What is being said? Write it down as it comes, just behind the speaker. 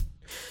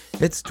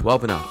It's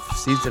 12 Enough,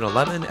 Season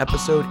 11,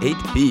 Episode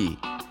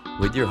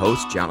 8B, with your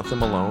host, Jonathan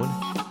Malone,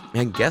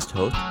 and guest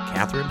host,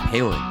 Catherine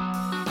Palin.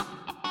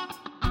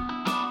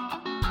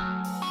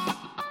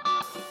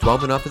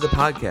 12 Enough is a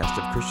podcast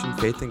of Christian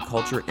faith and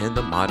culture in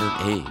the modern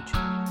age.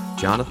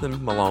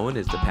 Jonathan Malone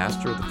is the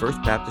pastor of the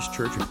First Baptist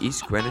Church of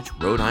East Greenwich,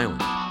 Rhode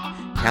Island.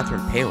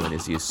 Catherine Palin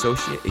is the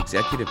Associate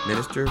Executive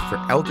Minister for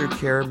Elder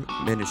Care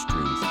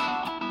Ministries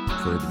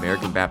for the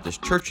American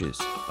Baptist Churches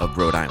of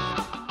Rhode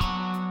Island.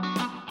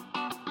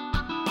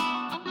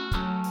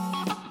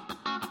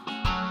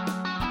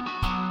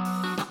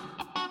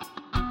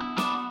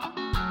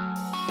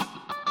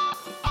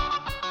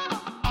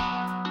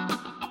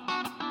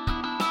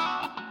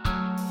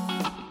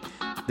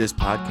 This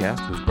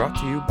podcast was brought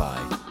to you by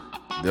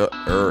the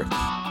Earth.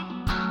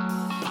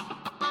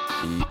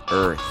 The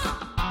Earth.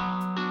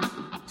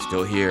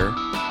 Still here.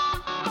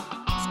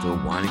 Still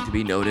wanting to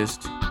be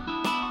noticed.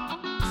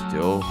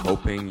 Still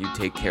hoping you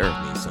take care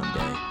of me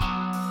someday.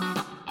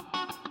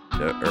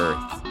 The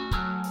Earth.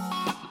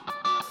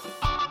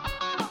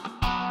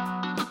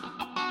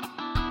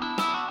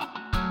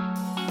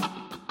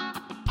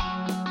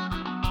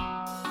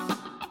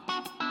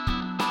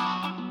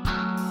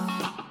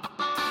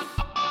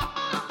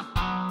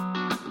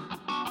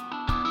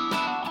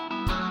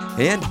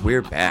 And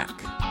we're back.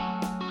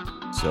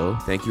 So,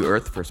 thank you,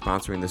 Earth, for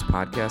sponsoring this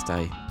podcast.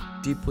 I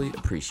deeply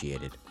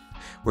appreciate it.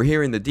 We're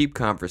here in the deep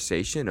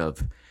conversation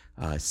of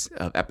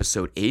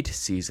Episode 8,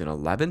 Season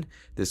 11.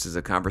 This is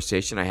a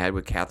conversation I had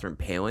with Catherine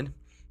Palin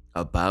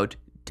about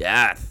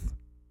death.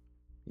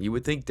 You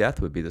would think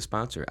death would be the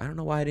sponsor. I don't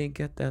know why I didn't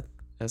get that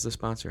as a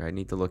sponsor. I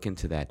need to look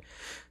into that.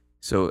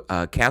 So,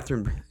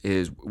 Catherine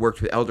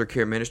worked with Elder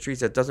Care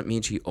Ministries. That doesn't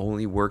mean she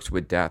only works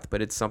with death,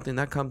 but it's something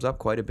that comes up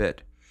quite a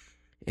bit.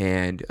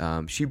 And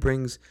she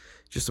brings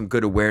just some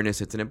good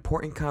awareness. It's an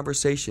important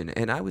conversation,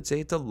 and I would say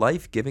it's a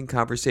life-giving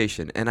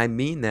conversation. And I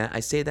mean that. I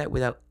say that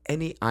without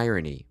any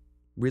irony.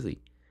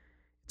 Really,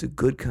 it's a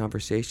good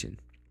conversation.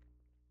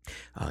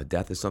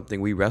 Death is something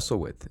we wrestle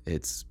with.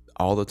 It's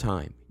all the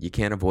time. You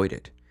can't avoid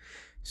it.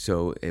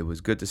 So it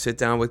was good to sit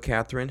down with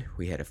Catherine.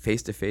 We had a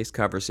face-to-face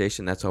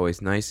conversation. That's always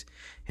nice.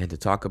 And to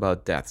talk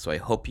about death. So I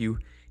hope you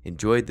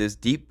enjoyed this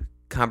deep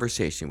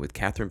conversation with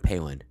Catherine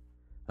Palin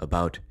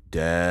about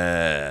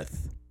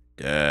death.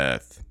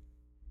 Death.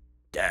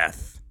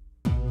 Death.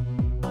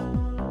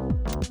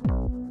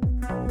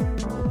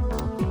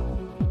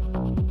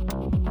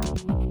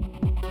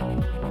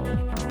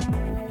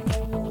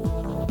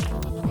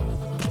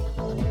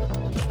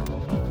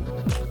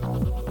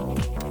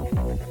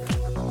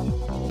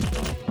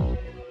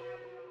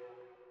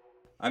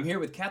 I'm here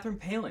with Catherine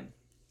Palin.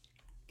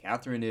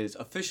 Catherine is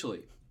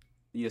officially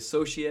the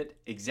Associate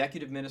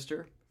Executive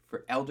Minister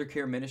for Elder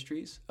Care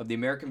Ministries of the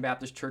American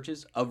Baptist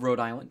Churches of Rhode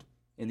Island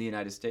in the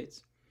United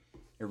States,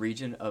 a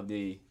region of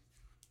the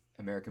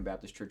American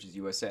Baptist Churches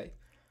USA.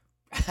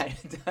 Can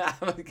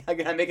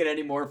I make it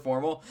any more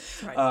formal?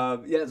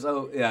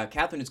 Right.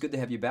 Catherine, it's good to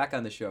have you back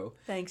on the show.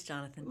 Thanks,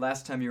 Jonathan.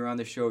 Last time you were on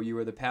the show, you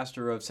were the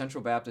pastor of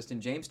Central Baptist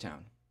in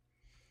Jamestown.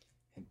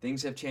 And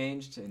things have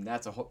changed, and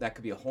that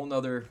could be a whole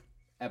nother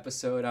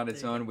episode on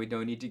its own. We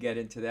don't need to get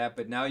into that.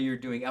 But now you're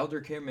doing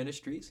Elder Care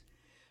Ministries,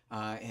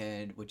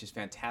 and which is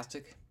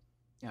fantastic.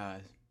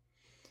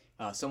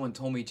 Someone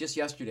told me just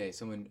yesterday.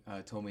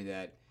 Told me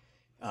that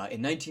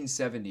in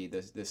 1970,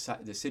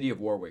 the city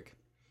of Warwick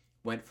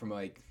went from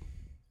I'm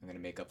going to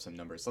make up some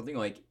numbers, something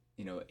like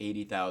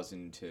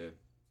 80,000 to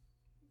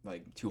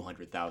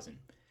 200,000.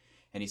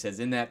 And he says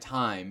in that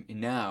time,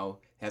 now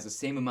it has the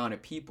same amount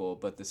of people,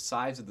 but the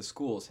size of the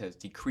schools has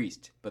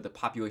decreased, but the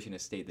population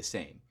has stayed the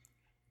same.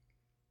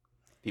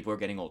 People are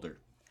getting older.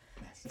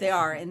 They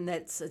are, and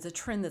it's a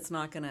trend that's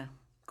not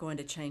going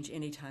to change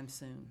anytime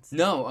soon.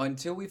 No,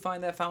 until we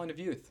find that fountain of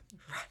youth.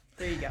 Right.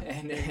 There you go.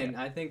 And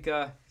I think,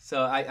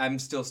 I'm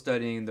still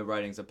studying the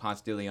writings of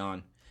Ponce de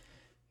Leon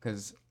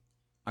because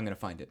I'm going to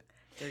find it.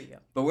 There you go.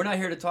 But we're not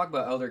here to talk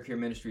about Elder Care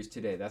Ministries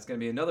today. That's going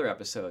to be another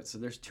episode. So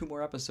there's 2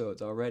 more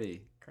episodes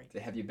already. Great. To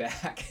have you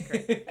back.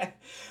 Great.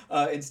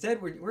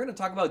 Instead, we're going to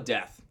talk about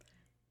death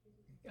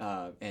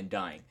and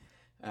dying.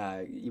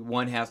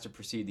 One has to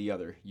precede the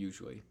other,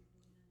 usually,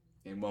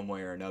 in one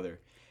way or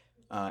another.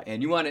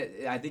 And you want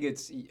to, I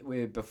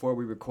think before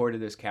we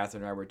recorded this,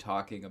 Catherine and I were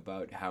talking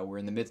about how we're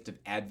in the midst of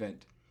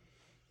Advent.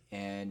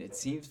 And it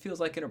feels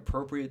like an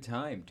appropriate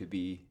time to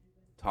be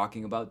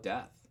talking about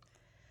death.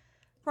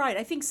 Right,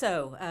 I think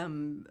so.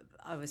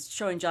 I was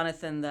showing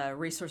Jonathan the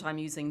resource I'm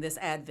using this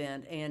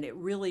Advent, and it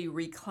really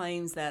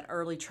reclaims that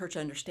early church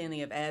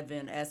understanding of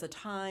Advent as a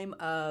time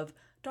of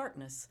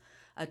darkness,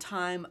 a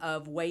time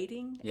of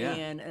waiting,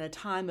 and a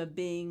time of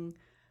being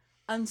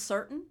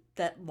uncertain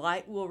that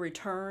light will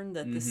return,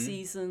 that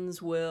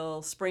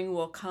the spring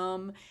will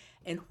come.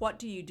 And what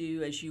do you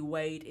do as you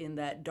wait in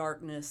that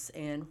darkness,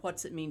 and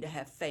what's it mean to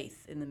have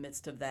faith in the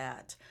midst of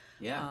that?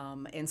 Yeah.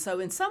 And so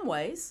in some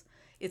ways,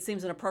 it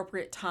seems an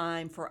appropriate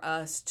time for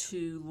us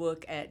to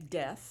look at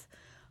death,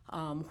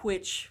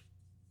 which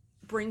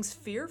brings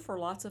fear for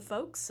lots of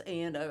folks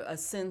and a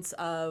sense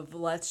of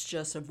let's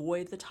just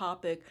avoid the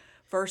topic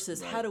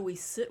versus how Right. do we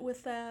sit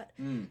with that,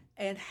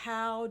 and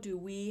how do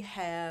we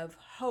have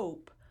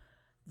hope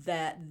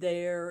that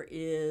there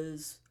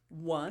is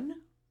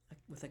one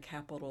with a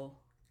capital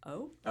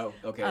O Oh,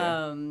 okay.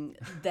 Yeah.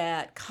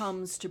 that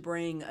comes to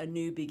bring a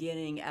new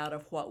beginning out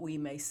of what we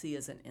may see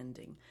as an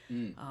ending.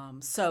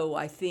 So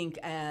I think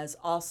as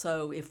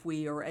also if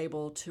we are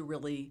able to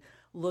really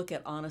look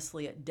at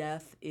honestly at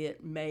death,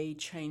 it may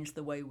change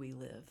the way we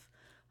live.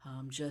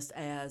 Just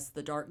as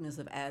the darkness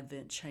of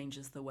Advent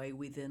changes the way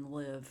we then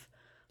live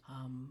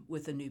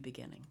with a new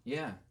beginning.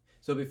 Yeah.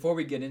 So before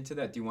we get into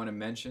that, do you want to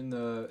mention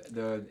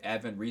the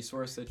Advent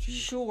resource that you?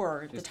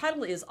 Sure. The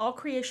title is All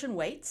Creation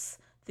Waits,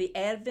 The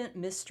Advent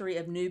Mystery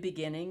of New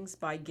Beginnings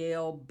by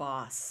Gail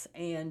Boss.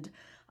 And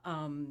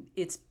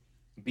it's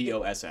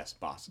BOSS,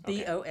 Boss.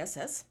 Okay.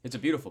 BOSS. It's a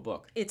beautiful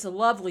book. It's a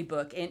lovely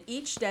book. And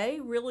each day,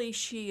 really,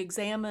 she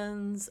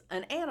examines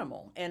an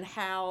animal and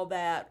how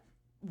that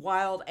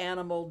wild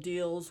animal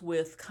deals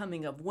with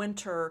coming of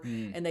winter,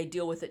 and they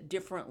deal with it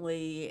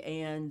differently.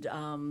 And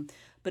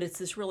but it's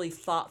this really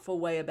thoughtful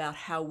way about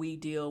how we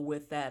deal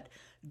with that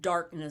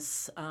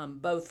darkness,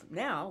 both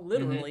now,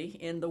 literally,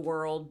 in the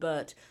world,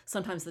 but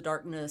sometimes the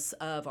darkness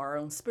of our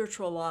own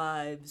spiritual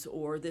lives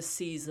or this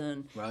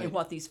season, Right. and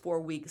what these 4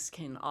 weeks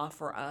can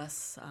offer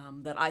us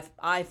that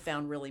I've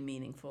found really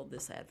meaningful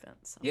this Advent.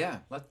 So. Yeah.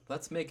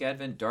 Let's make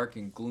Advent dark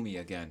and gloomy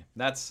again.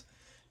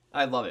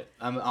 I love it.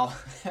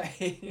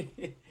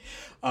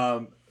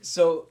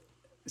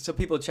 So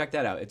people check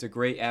that out. It's a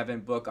great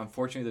Advent book.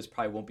 Unfortunately, this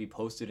probably won't be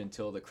posted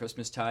until the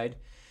Christmas tide.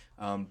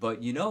 But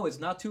it's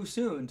not too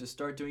soon to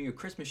start doing your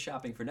Christmas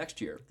shopping for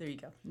next year. There you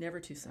go. Never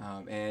too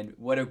soon. And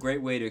what a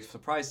great way to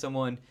surprise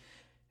someone,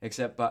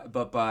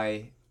 but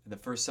by the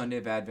first Sunday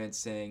of Advent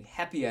saying,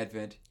 Happy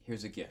Advent,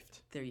 here's a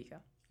gift. There you go.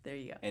 There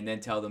you go. And then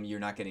tell them you're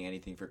not getting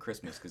anything for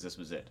Christmas because this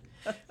was it.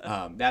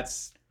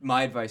 That's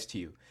my advice to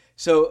you.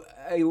 So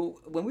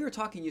when we were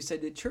talking, you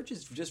said that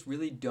churches just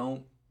really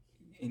don't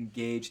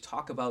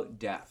talk about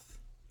death.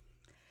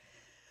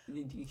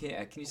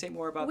 Can you say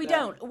more about We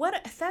that?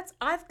 don't.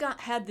 I've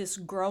had this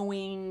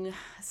growing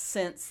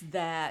sense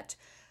that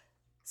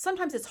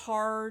sometimes it's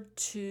hard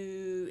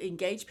to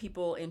engage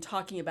people in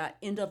talking about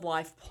end of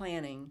life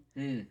planning.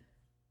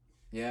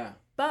 Yeah.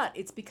 But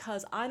it's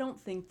because I don't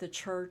think the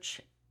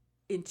church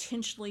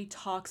intentionally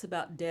talks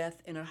about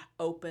death in an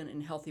open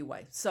and healthy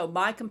way. So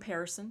my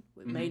comparison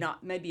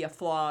may be a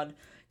flawed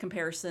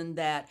comparison,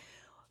 that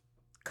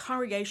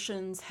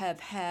congregations have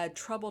had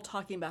trouble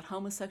talking about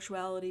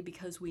homosexuality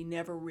because we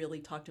never really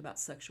talked about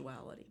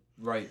sexuality.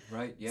 Right,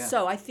 yeah.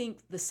 So I think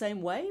the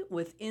same way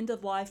with end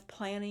of life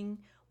planning,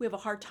 we have a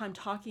hard time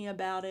talking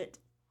about it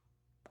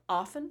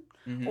often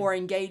or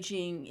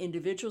engaging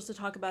individuals to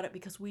talk about it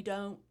because we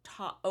don't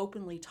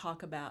openly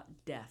talk about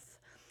death.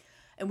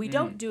 And we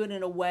don't do it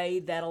in a way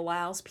that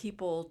allows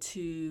people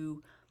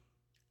to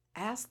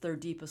ask their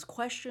deepest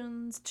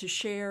questions, to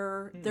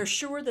share. They're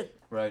sure that,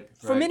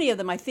 for many of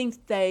them, I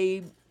think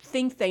they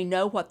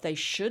know what they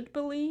should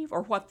believe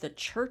or what the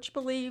church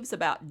believes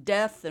about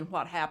death and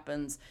what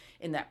happens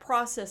in that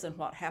process and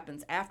what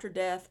happens after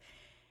death.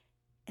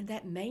 And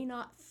that may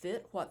not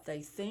fit what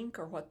they think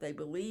or what they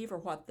believe or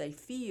what they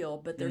feel,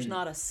 but there's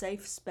not a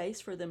safe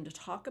space for them to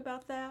talk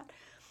about that.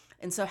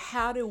 And so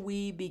how do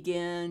we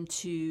begin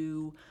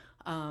to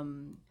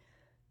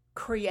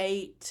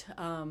create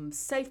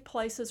safe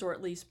places, or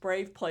at least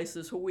brave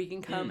places, where we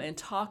can come and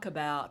talk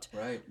about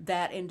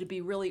that, and to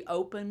be really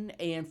open?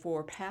 And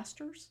for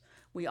pastors,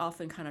 we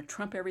often kind of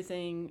trump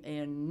everything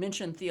and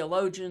mention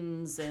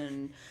theologians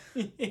and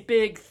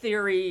big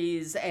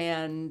theories,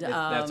 and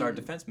that's our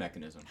defense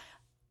mechanism.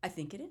 I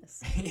think it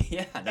is.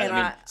 Yeah,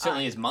 that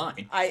certainly is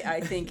mine. I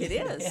think it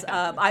is.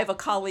 I have a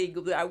colleague,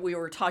 we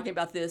were talking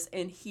about this,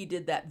 and he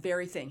did that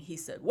very thing. He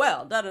said,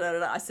 well,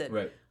 da-da-da-da. I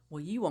said, well,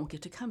 you won't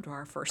get to come to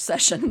our first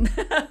session.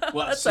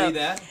 Well, see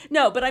that?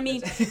 No, but I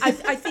mean,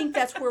 I think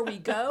that's where we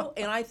go.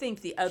 And I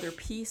think the other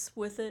piece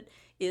with it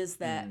is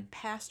that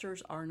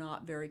pastors are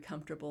not very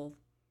comfortable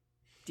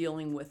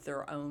dealing with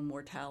their own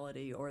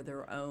mortality or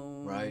their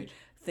own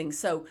things.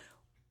 So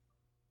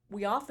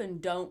we often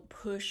don't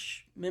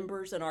push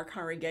members in our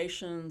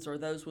congregations or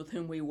those with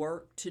whom we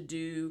work to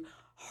do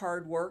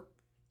hard work.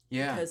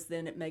 Yeah. Because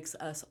then it makes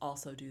us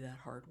also do that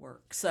hard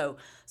work. So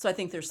I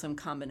think there's some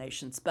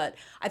combinations. But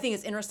I think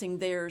it's interesting.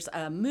 There's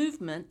a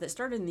movement that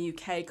started in the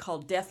UK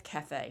called Death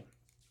Cafe.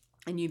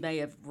 And you may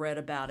have read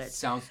about it.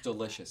 Sounds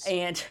delicious.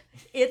 And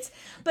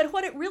but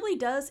what it really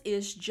does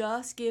is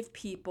just give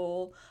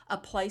people a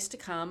place to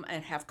come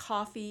and have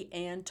coffee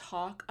and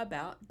talk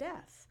about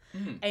death.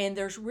 And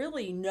there's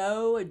really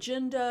no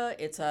agenda.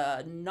 It's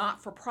a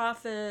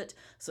not-for-profit,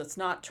 so it's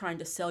not trying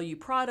to sell you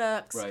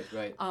products.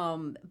 Right.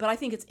 But I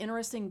think it's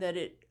interesting that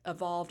it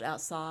evolved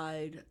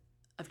outside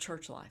of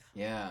church life.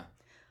 Yeah.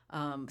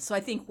 So I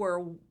think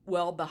we're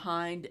well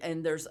behind,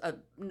 and there's a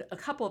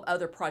couple of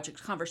other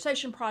projects.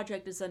 Conversation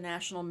Project is a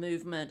national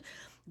movement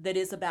that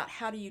is about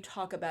how do you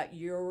talk about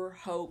your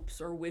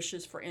hopes or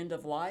wishes for end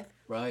of life.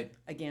 Right.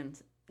 Again,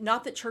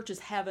 not that churches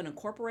haven't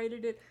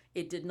incorporated it,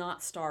 it did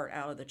not start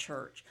out of the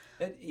church.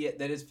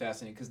 That is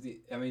fascinating because the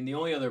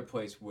only other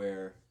place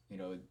where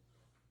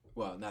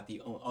well, not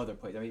the other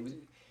place. I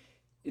mean,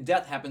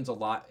 death happens a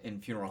lot in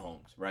funeral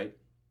homes, right?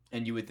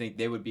 And you would think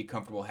they would be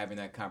comfortable having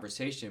that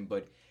conversation,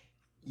 but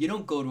you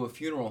don't go to a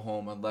funeral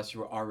home unless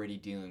you're already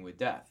dealing with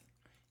death.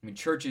 I mean,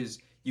 church is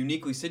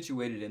uniquely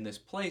situated in this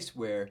place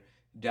where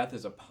death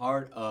is a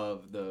part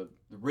of the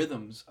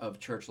rhythms of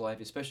church life,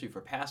 especially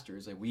for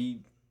pastors. Like,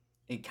 we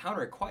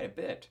encounter it quite a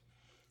bit,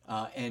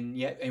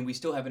 and we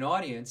still have an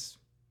audience,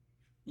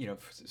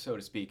 so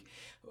to speak,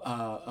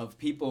 of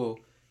people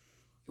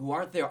who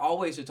aren't there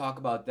always to talk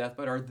about death,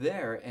 but are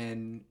there.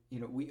 And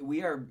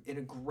we are in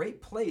a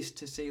great place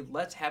to say,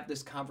 let's have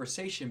this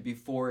conversation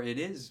before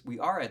we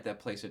are at that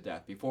place of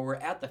death, before we're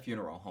at the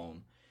funeral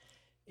home.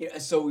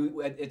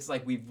 So it's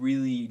like we've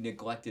really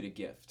neglected a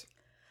gift.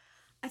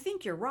 I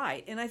think you're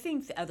right. And I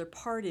think the other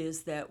part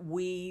is that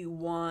we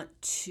want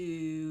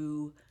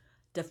to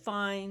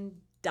define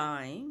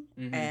dying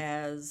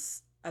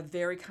as a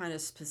very kind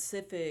of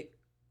specific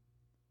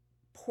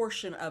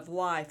portion of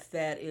life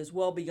that is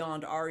well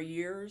beyond our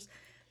years.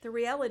 The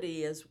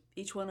reality is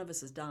each one of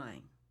us is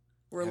dying.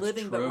 We're That's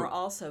living, but true. we're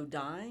also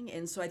dying.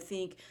 And so I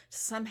think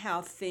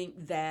somehow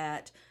think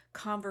that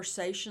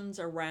conversations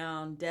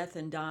around death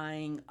and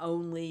dying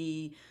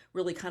only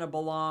really kind of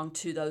belong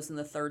to those in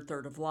the third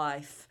of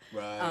life.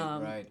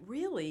 Right.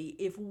 Really,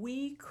 if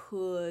we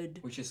could...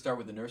 We should start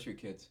with the nursery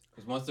kids,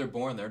 because once they're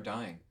born, they're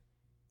dying.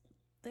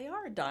 They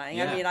are dying.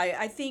 Yeah. I mean,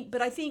 I think...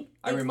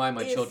 I remind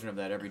my children of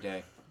that every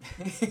day.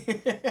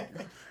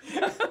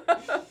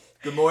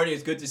 Good morning.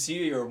 It's good to see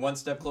you. You're one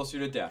step closer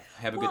to death.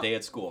 Have a good day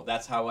at school.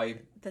 That's how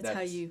it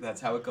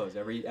goes.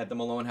 At the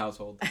Malone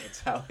household. That's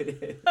how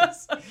it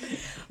is.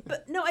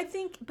 But I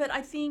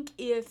think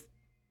if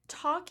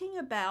talking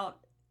about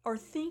or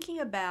thinking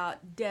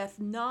about death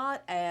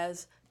not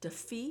as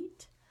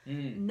defeat,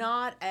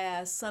 not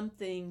as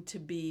something to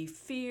be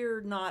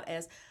feared,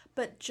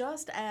 but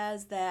just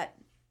as that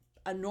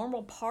a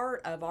normal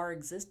part of our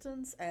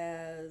existence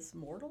as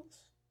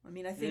mortals. I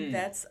mean, I think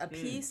that's a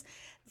piece.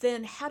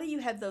 Then how do you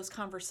have those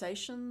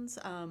conversations?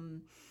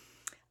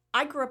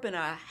 I grew up in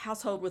a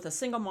household with a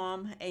single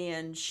mom,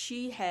 and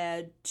she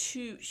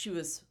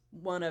was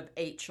one of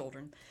 8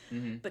 children.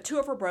 But 2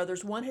 of her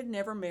brothers, one had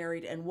never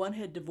married and one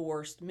had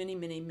divorced many,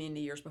 many,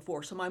 many years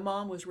before. So my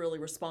mom was really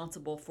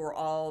responsible for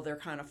all their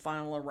kind of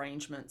final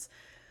arrangements.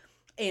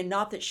 And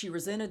not that she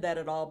resented that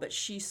at all, but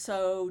she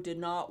so did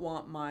not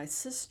want my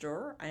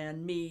sister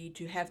and me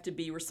to have to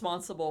be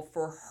responsible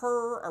for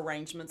her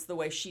arrangements the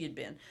way she had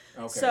been.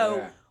 Okay,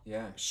 so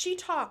yeah. she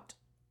talked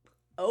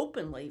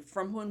openly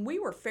from when we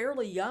were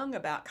fairly young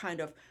about kind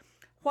of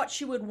what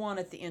she would want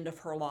at the end of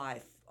her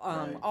life.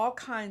 Right. All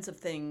kinds of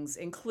things,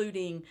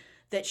 including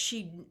that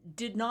she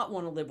did not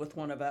want to live with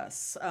one of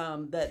us,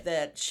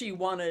 that she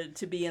wanted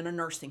to be in a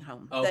nursing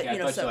home. Okay, I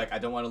thought you were like, I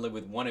don't want to live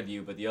with one of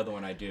you, but the other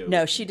one I do.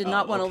 No, she did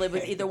not want to live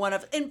with either one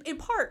of us. In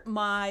part,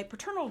 my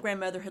paternal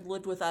grandmother had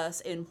lived with us,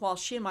 and while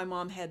she and my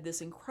mom had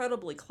this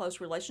incredibly close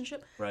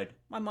relationship, right,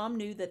 my mom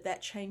knew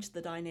that changed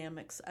the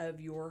dynamics of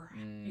your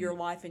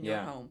life and your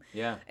home.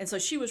 Yeah. And so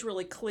she was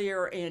really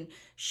clear, and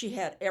she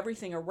had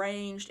everything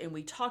arranged, and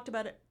we talked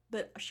about it.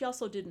 But she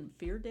also didn't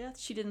fear death.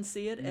 She didn't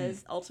see it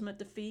as ultimate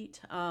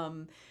defeat.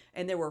 And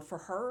there were, for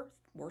her,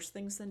 worse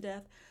things than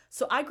death.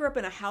 So I grew up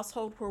in a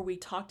household where we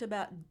talked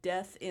about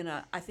death in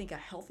I think, a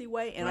healthy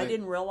way. And I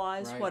didn't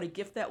realize what a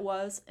gift that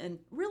was, and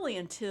really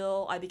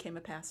until I became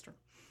a pastor.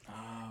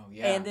 Oh,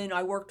 yeah. And then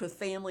I worked with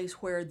families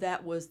where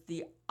that was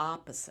the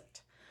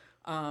opposite.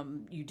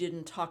 You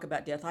didn't talk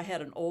about death. I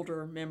had an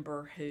older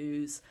member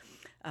whose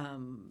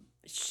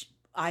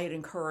I had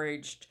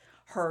encouraged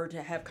her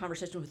to have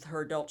conversations with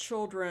her adult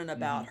children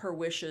about her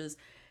wishes.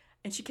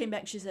 And she came back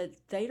and she said,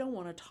 they don't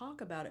want to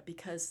talk about it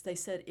because they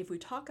said, if we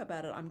talk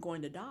about it, I'm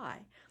going to die.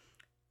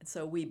 And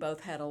so we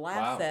both had a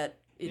laugh that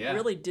it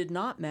really did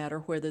not matter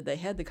whether they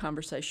had the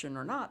conversation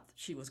or not.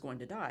 She was going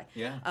to die.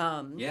 Yeah.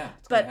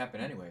 It's going to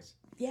happen anyways.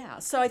 Yeah.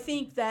 So I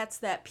think that's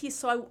that piece.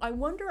 So I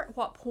wonder at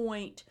what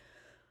point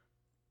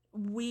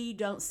we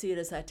don't see it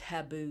as a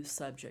taboo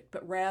subject,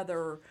 but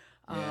rather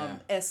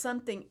as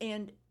something.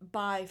 And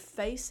by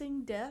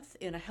facing death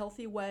in a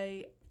healthy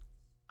way,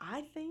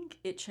 I think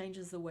it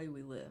changes the way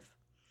we live.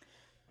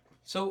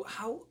 So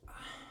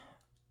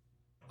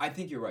I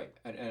think you're right,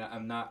 and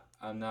I'm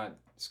not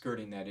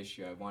skirting that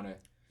issue.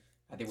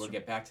 I think we'll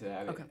get back to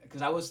that. Okay.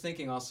 Because I was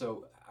thinking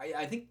also,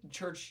 I think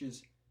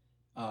churches,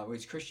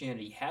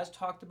 Christianity has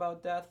talked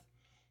about death,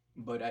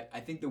 but I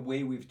think the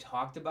way we've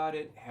talked about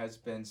it has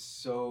been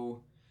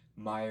so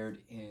mired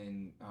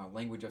in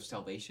language of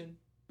salvation.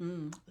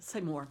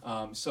 Say more.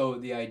 So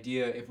the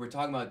idea, if we're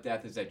talking about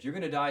death, is that you're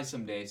going to die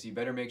someday, so you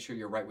better make sure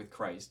you're right with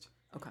Christ.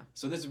 Okay.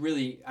 So this is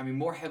really,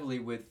 more heavily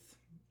with,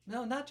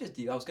 no, not just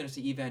I was going to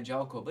say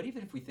evangelical, but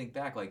even if we think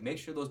back, like, make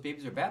sure those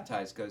babies are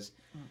baptized, because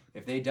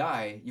if they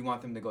die, you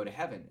want them to go to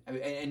heaven.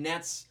 And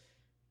that's,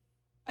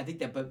 I think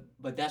that,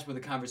 but that's where the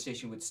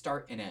conversation would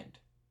start and end.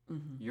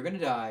 You're going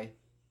to die,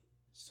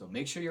 so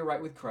make sure you're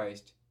right with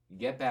Christ. you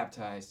get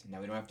baptized, and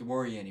now we don't have to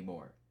worry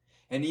anymore.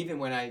 And even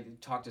when I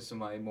talk to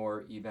some of my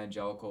more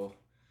evangelical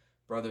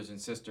brothers and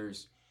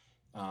sisters,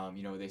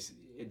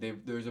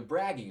 there's a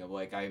bragging of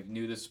like, I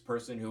knew this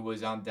person who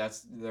was on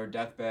their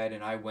deathbed,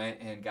 and I went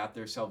and got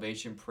their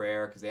salvation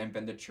prayer because they hadn't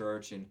been to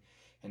church, and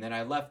then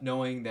I left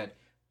knowing that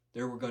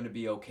they were going to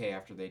be okay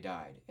after they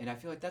died. And I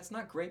feel like that's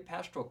not great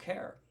pastoral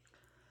care.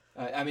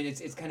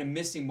 It's kind of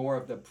missing more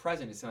of the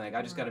present. It's like,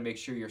 I just got to make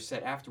sure you're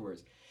set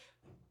afterwards.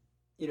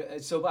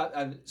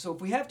 So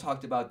if we have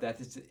talked about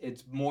that,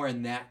 it's more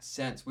in that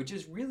sense, which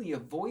is really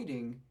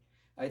avoiding,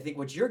 I think,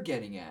 what you're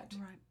getting at.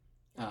 Right.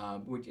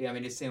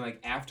 It's saying like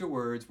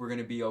afterwards we're going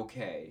to be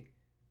okay,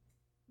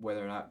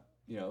 whether or not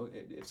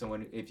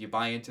if you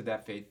buy into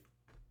that faith,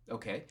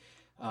 okay,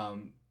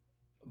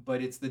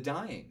 but it's the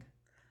dying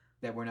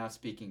that we're not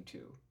speaking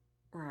to.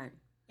 Right.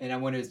 And I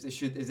wonder,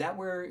 is that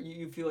where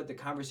you feel like the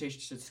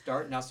conversation should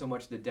start? Not so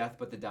much the death,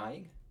 but the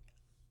dying?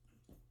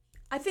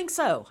 I think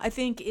so. I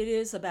think it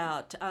is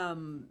about,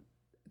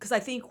 because I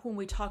think when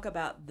we talk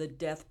about the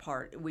death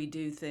part, we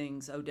do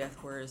things, oh,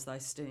 death, where is thy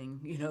sting?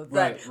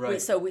 Right.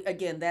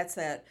 Again, that's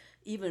that,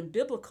 even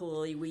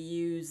biblically, we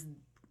use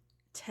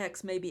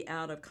text maybe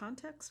out of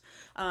context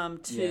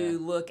to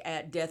look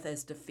at death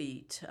as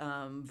defeat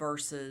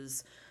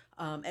versus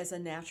as a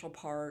natural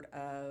part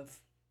of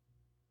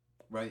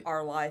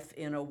our life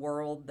in a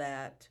world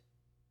that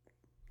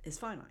is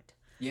finite.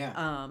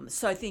 Yeah.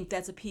 So I think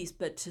that's a piece.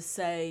 But to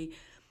say,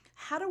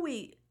 how do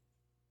we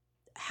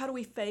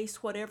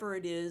face whatever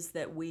it is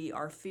that we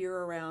are fear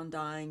around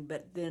dying?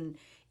 But then,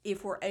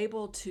 if we're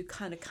able to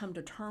kind of come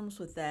to terms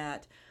with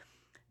that,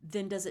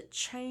 then does it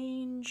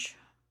change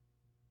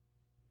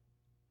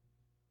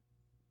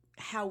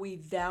how we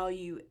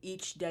value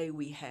each day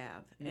we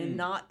have? And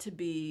not to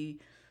be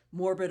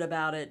morbid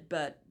about it,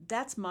 but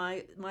that's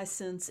my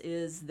sense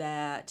is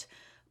that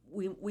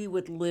we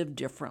would live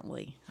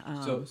differently.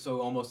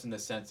 So almost in the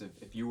sense of,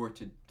 if you were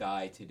to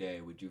die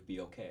today, would you be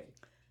okay?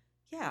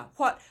 Yeah.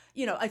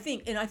 I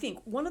think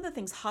one of the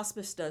things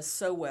hospice does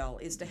so well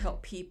is to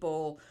help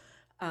people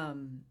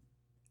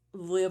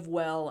live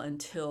well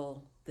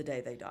until the day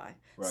they die.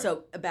 Right.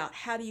 So about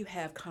how do you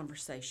have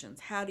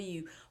conversations?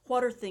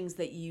 What are things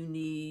that you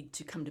need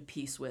to come to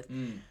peace with?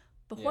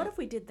 But what if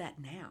we did that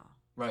now?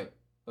 Right.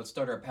 Let's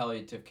start our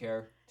palliative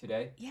care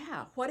today.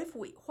 Yeah. What if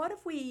we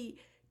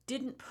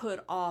didn't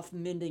put off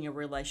mending a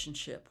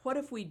relationship? What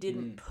if we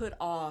didn't put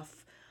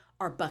off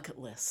our bucket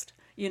list?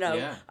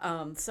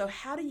 So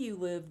how do you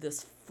live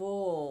this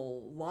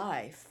full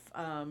life,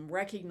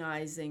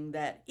 recognizing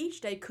that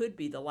each day could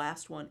be the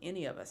last one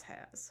any of us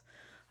has?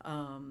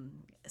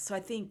 So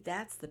I think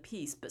that's the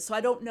piece. But so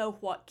I don't know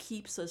what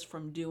keeps us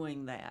from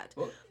doing that.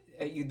 Well,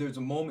 there's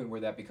a moment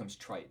where that becomes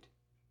trite.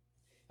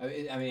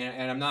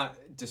 And I'm not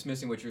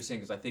dismissing what you're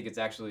saying, because I think it's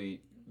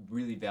actually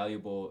really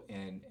valuable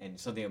and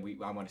something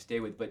that I want to stay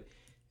with. But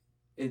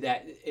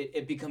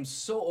it becomes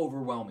so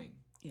overwhelming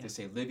to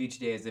say live each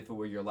day as if it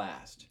were your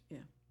last. Yeah.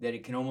 That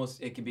it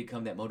can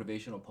become that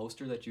motivational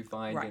poster that you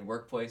find in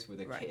workplace with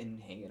a kitten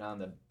hanging on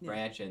the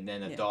branch, and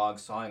then a dog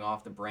sawing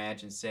off the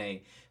branch and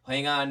saying,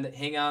 hang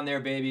on there,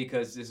 baby,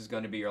 because this is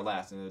going to be your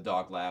last. And the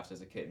dog laughs as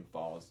the kitten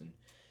falls. And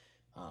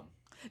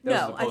those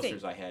are the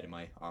posters I had in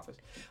my office.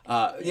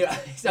 But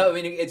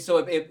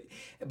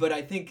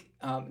I think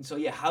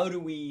how do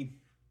we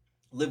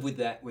live with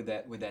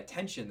that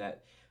tension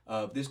that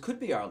this could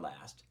be our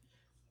last,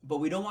 but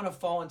we don't want to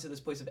fall into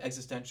this place of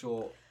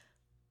existential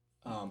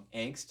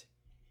angst.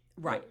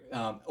 Right.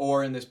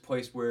 Or in this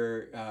place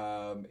where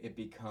it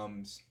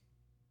becomes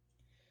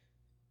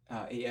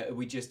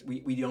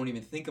we don't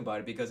even think about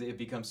it because it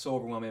becomes so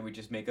overwhelming. We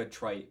just make a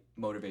trite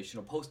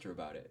motivational poster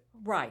about it.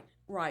 Right.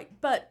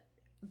 But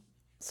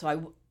I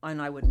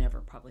would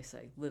never probably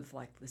say live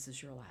like this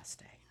is your last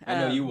day. I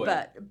know you would.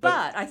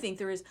 But I think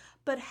there is.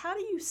 But how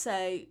do you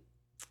say,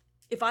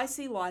 if I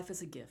see life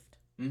as a gift,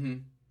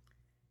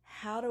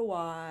 how do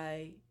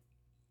I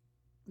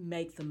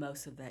make the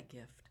most of that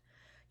gift?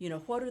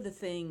 What are the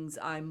things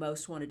I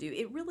most want to do?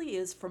 It really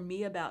is, for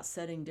me, about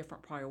setting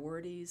different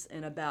priorities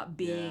and about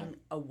being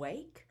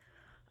awake.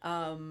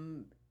 So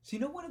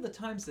one of the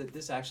times that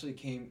this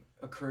actually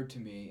occurred to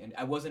me, and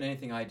it wasn't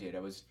anything I did.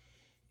 It was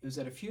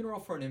at a funeral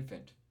for an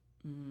infant.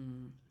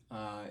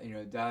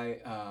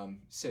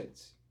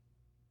 SIDS,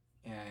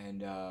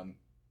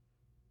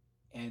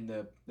 and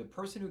the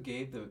person who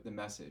gave the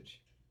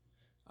message,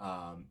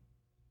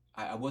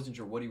 I wasn't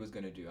sure what he was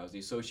going to do. I was the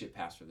associate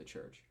pastor of the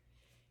church.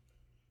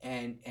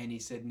 And he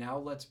said, now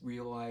let's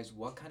realize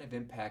what kind of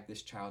impact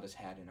this child has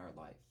had in our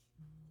life.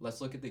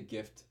 Let's look at the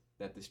gift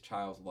that this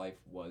child's life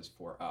was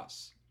for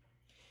us.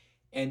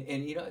 And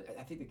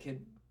I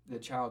think the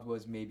child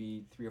was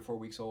maybe 3 or 4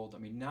 weeks old. I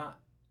mean, not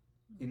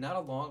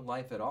a long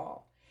life at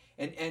all.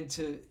 And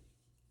to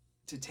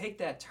take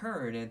that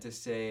turn and to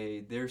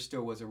say there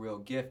still was a real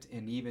gift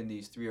in even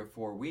these 3 or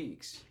 4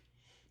 weeks,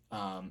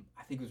 I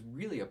think was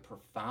really a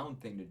profound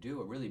thing to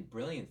do, a really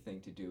brilliant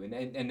thing to do.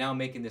 And now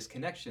making this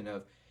connection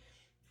of,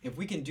 if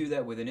we can do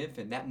that with an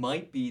infant, that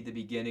might be the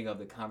beginning of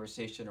the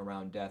conversation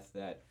around death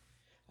that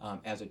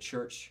as a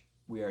church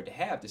we are to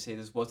have to say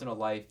this wasn't a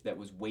life that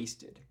was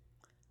wasted,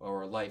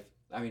 or a life.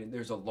 I mean,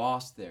 there's a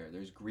loss there.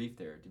 There's grief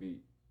there. To be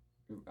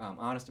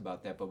honest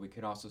about that, but we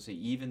can also say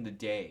even the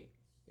day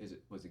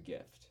was a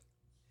gift,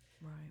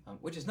 Right.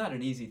 which is not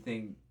an easy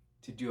thing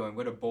to do. And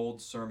what a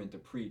bold sermon to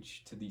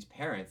preach to these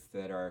parents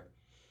that are,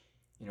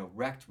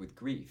 wrecked with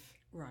grief.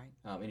 Right.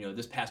 And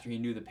this pastor, he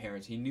knew the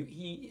parents. He knew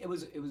it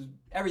was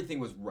everything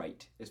was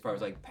right as far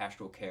as like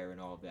pastoral care and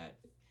all of that.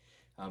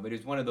 But it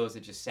was one of those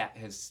that just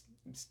has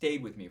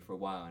stayed with me for a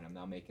while, and I'm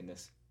now making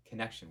this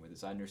connection with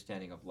this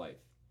understanding of life.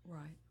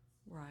 Right.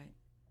 Right.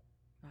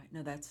 Right.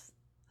 No, that's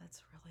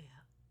really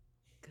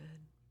good.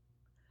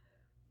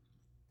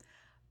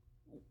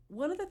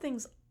 One of the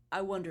things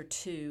I wonder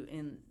too,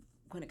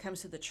 when it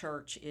comes to the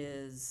church,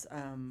 is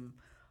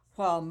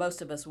while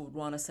most of us would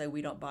want to say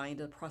we don't buy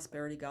into the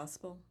prosperity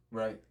gospel,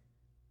 Right.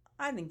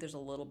 I think there's a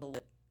little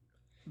bit,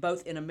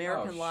 both in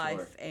American sure.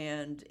 life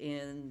and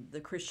in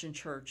the Christian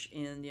church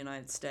in the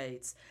United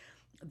States,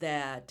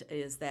 that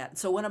is that.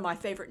 So one of my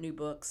favorite new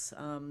books,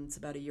 it's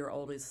about a year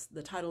old,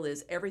 the title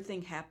is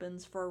Everything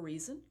Happens for a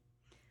Reason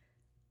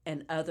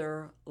and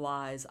Other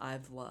Lies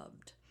I've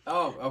Loved.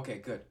 Oh, okay,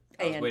 good.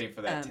 I was waiting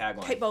for that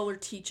tagline. Kate Bowler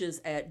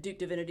teaches at Duke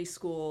Divinity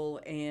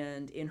School,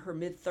 and in her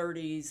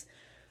mid-30s,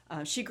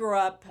 she grew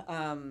up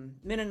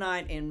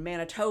Mennonite in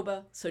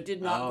Manitoba, so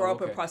did not grow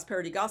up in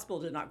prosperity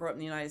gospel, did not grow up in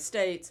the United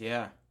States.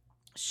 Yeah.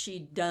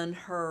 She'd done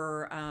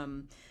her,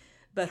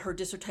 but her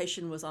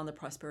dissertation was on the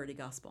prosperity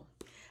gospel.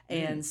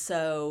 And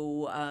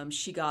so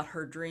she got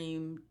her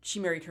dream, she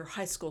married her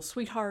high school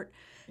sweetheart,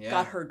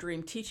 got her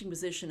dream teaching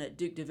position at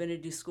Duke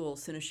Divinity School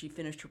as soon as she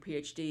finished her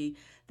PhD.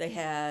 They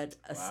had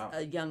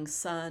a young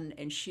son,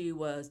 and she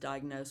was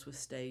diagnosed with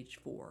stage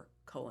 4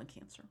 colon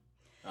cancer.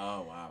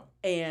 Oh, wow.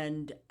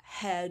 And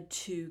had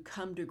to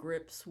come to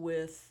grips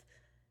with,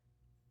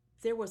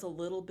 there was a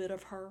little bit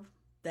of her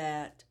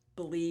that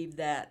believed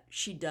that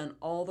she'd done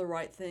all the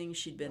right things.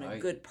 She'd been a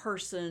good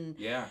person.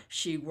 Yeah.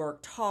 She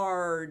worked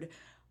hard.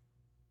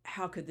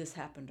 How could this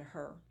happen to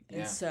her? Yeah.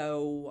 And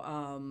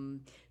so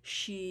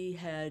she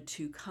had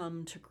to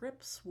come to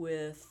grips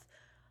with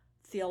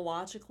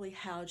theologically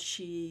how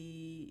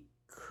she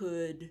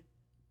could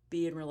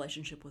be in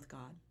relationship with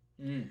God.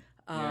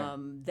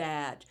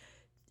 That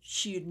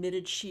she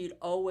admitted she'd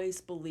always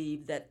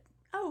believed that,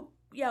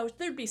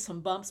 there'd be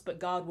some bumps, but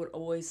God would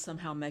always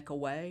somehow make a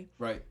way.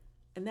 Right.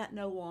 And that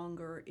no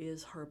longer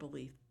is her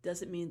belief.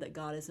 Doesn't mean that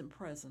God isn't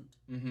present.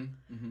 Mm-hmm.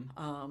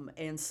 Mm-hmm.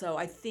 And so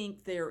I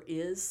think there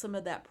is some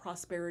of that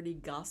prosperity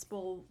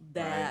gospel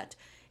that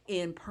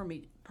in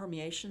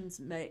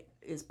permeations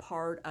is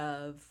part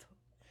of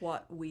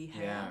what we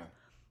have.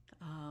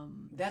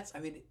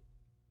 Yeah.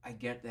 I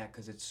get that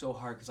because it's so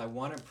hard, because I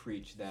want to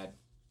preach that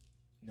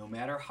no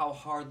matter how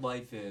hard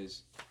life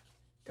is,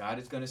 God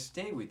is going to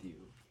stay with you,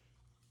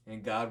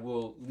 and God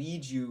will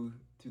lead you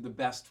to the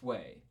best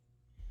way.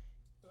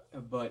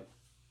 But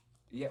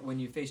yet when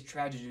you face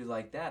tragedy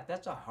like that,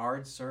 that's a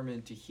hard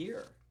sermon to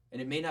hear. And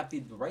it may not be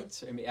the right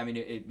sermon. I mean,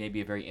 it may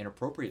be a very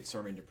inappropriate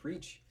sermon to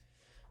preach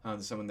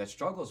to someone that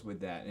struggles with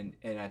that.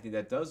 And I think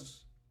that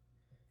does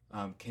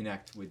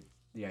connect with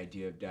the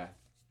idea of death.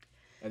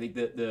 I think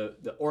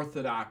the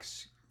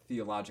orthodox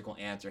theological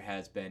answer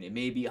has been, it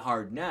may be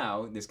hard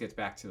now. This gets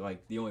back to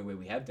like the only way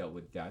we have dealt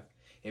with death.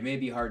 It may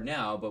be hard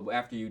now, but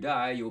after you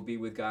die, you'll be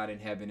with God in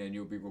heaven and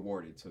you'll be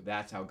rewarded. So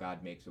that's how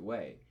God makes a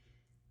way.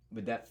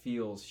 But that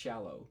feels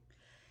shallow.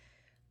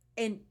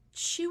 And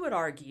she would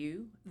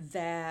argue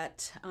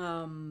that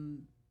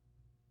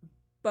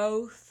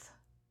both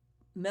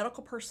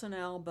medical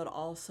personnel but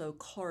also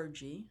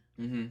clergy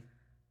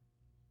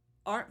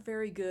aren't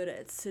very good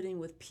at sitting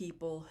with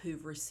people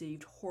who've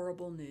received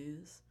horrible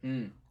news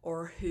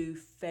or who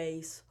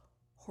face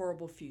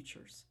horrible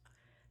futures.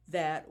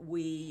 That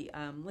we,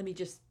 let me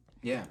just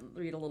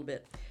read a little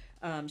bit.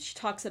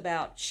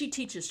 She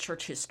teaches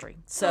church history.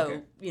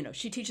 So,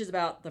 she teaches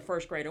about the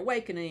First Great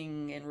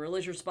Awakening and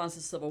religious response to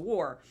the Civil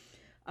War.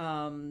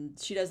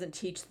 She doesn't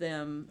teach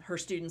her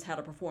students, how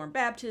to perform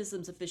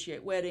baptisms,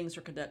 officiate weddings,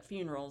 or conduct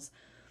funerals.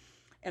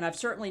 And I've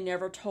certainly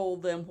never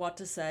told them what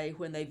to say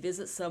when they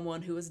visit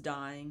someone who is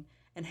dying,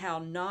 and how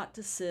not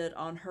to sit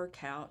on her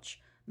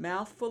couch,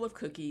 mouth full of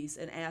cookies,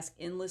 and ask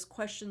endless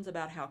questions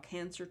about how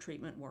cancer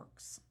treatment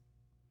works.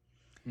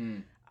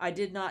 I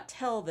did not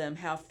tell them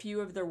how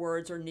few of their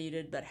words are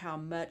needed, but how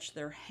much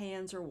their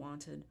hands are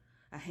wanted.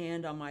 A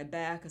hand on my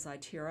back as I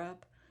tear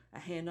up, a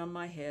hand on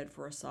my head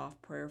for a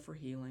soft prayer for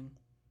healing.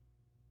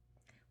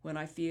 When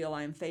I feel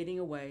I am fading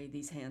away,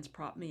 these hands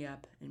prop me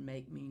up and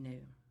make me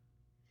new.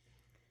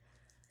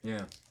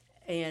 Yeah.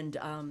 And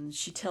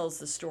she tells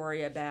the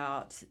story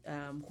about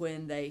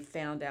when they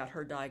found out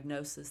her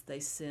diagnosis, they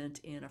sent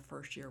in a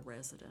first-year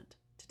resident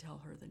to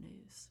tell her the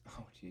news.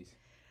 Oh, jeez.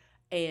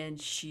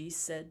 And she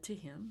said to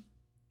him,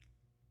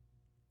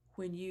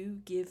 when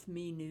you give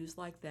me news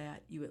like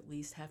that, you at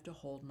least have to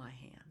hold my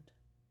hand.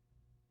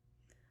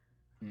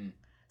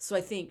 So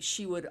I think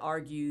she would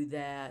argue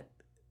that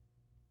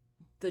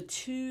the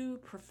two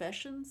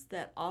professions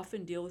that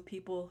often deal with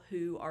people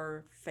who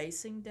are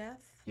facing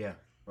death Yeah,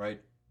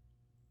 right.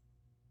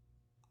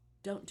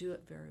 don't do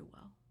it very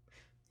well.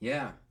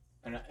 Yeah,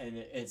 and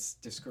it's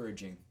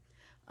discouraging.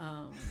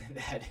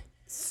 That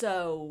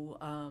So,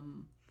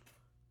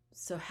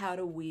 so how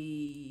do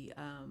we?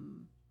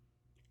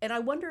 And I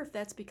wonder if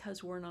that's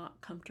because we're not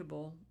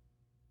comfortable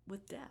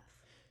with death.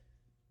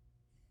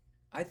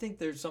 I think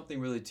there's something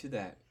really to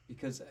that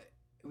because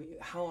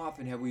how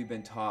often have we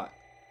been taught?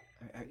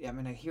 I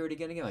mean, I hear it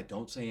again and again. Like,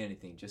 don't say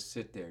anything. Just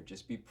sit there.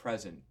 Just be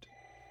present.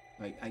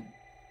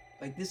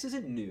 Like this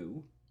isn't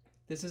new.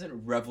 This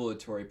isn't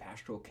revelatory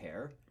pastoral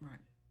care. Right.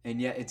 And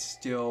yet it's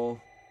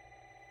still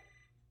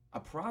a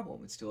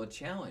problem. It's still a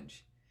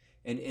challenge.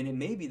 And it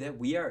may be that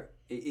we are,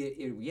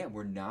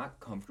 we're not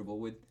comfortable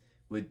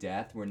with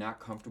death. We're not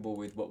comfortable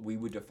with what we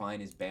would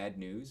define as bad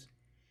news,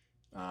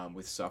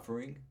 with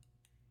suffering.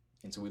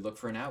 And so we look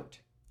for an out.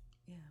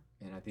 Yeah.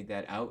 And I think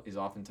that out is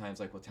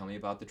oftentimes like, well, tell me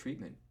about the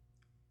treatment.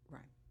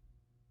 Right.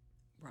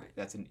 Right.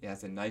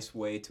 That's a nice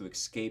way to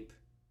escape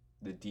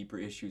the deeper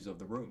issues of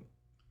the room.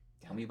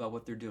 Tell me about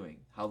what they're doing.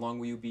 How long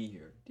will you be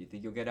here? Do you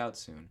think you'll get out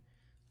soon?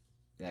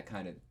 That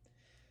kind of.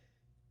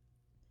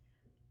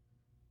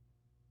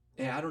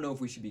 And I don't know if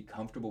we should be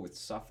comfortable with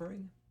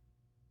suffering.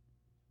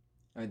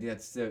 I mean,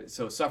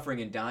 so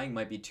suffering and dying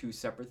might be two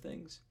separate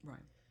things. Right.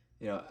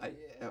 You know,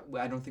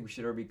 I don't think we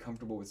should ever be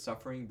comfortable with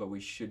suffering, but we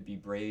should be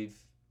brave.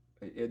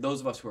 Those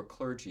of us who are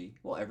clergy,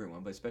 well,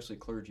 everyone, but especially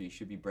clergy,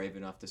 should be brave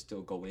enough to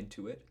still go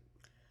into it.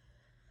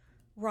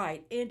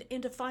 Right.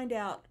 And to find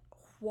out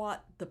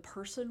what the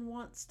person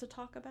wants to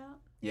talk about.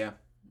 Yeah.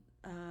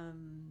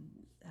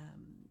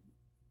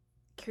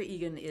 Carrie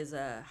Egan is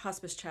a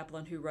hospice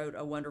chaplain who wrote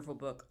a wonderful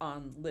book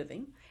on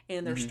living,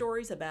 and they're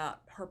stories about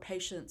her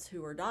patients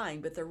who are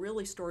dying, but they're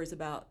really stories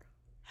about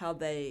how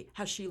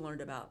she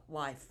learned about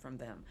life from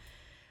them.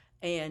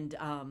 And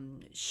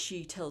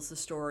she tells the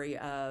story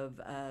of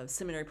a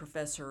seminary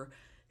professor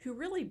who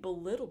really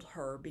belittled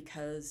her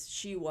because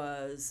she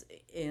was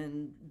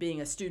in being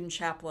a student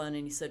chaplain,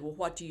 and he said, well,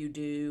 what do you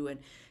do?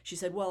 And she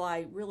said, well,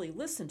 I really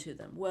listen to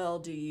them. Well,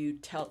 do you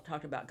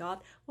talk about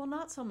God? Well,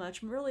 not so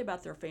much, really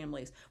about their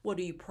families. Well,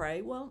 do you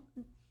pray? Well,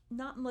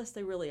 not unless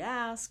they really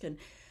ask. And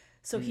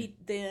so he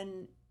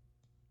then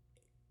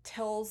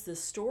tells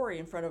this story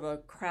in front of a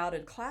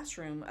crowded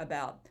classroom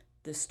about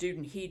the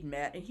student he'd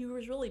met, and he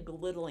was really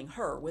belittling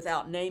her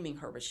without naming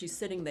her, but she's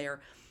sitting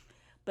there.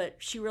 But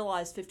she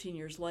realized 15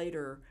 years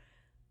later,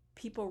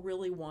 people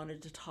really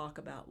wanted to talk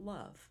about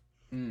love.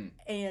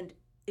 And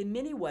in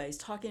many ways,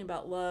 talking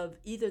about love,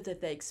 either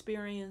that they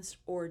experienced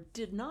or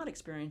did not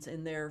experience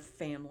in their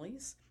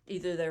families,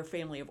 either their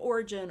family of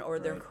origin or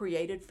their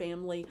created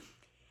family,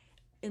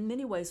 in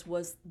many ways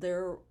was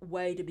their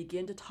way to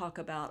begin to talk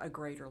about a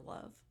greater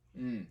love.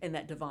 And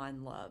that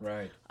divine love.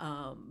 Right.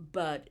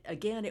 But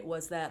again, it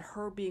was that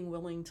her being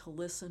willing to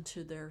listen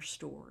to their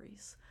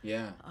stories.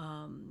 Yeah.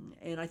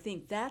 And I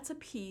think that's a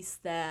piece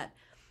that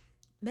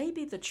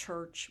maybe the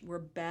church, we're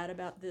bad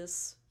about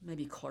this,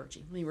 maybe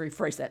clergy, let me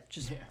rephrase that,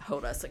 just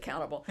hold us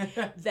accountable,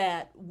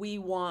 that we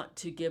want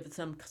to give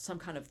some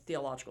kind of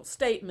theological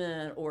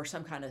statement or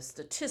some kind of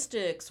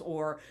statistics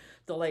or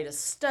the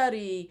latest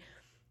study.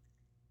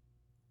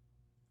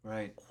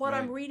 Right. What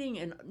I'm reading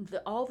in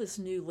all this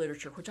new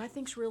literature, which I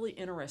think is really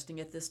interesting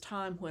at this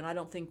time when I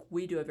don't think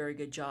we do a very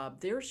good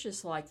job, there's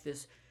just like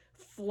this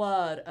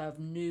flood of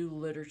new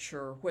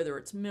literature, whether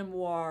it's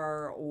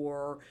memoir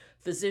or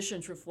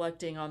physicians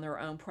reflecting on their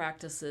own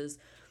practices.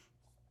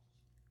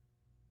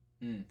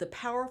 The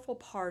powerful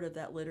part of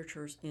that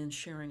literature is in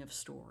sharing of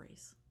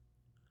stories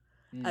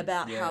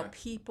about how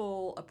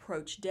people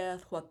approach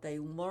death, what they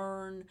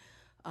learn,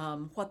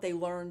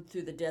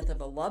 through the death of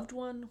a loved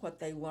one, what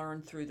they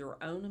learn through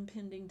their own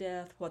impending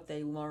death, what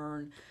they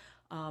learn.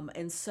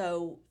 And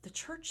so the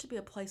church should be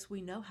a place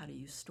we know how to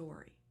use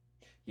story.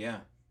 Yeah.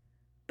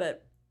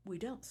 But we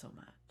don't so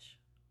much.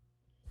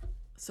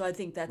 So I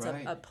think that's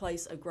a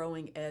place, a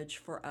growing edge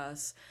for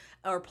us,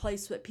 or a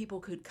place that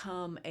people could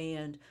come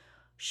and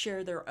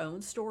share their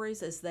own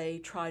stories as they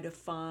try to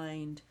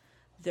find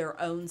their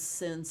own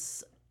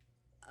sense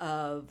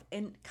of,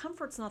 and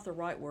comfort's not the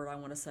right word I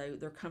want to say,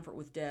 their comfort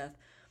with death,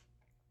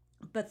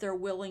 but their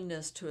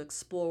willingness to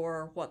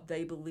explore what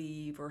they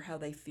believe or how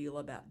they feel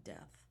about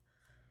death.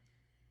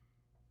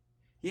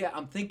 Yeah,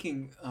 I'm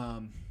thinking,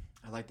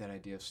 I like that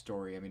idea of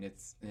story. I mean,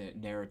 it's a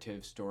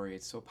narrative story.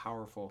 It's so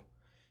powerful.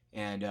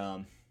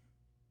 And,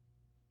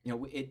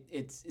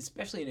 it's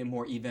especially in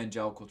more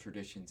evangelical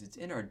traditions, it's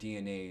in our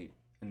DNA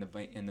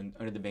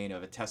under the vein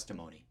of a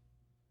testimony.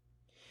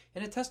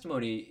 And a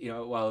testimony,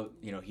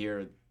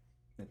 here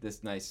at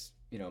this nice,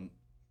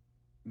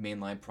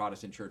 mainline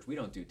Protestant church, we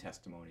don't do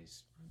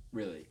testimonies,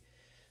 really.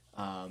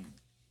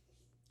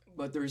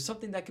 But there is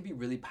something that could be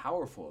really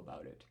powerful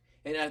about it.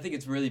 And I think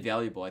it's really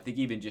valuable. I think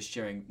even just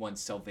sharing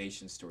one's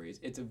salvation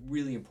stories, it's a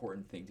really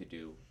important thing to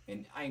do.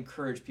 And I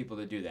encourage people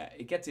to do that.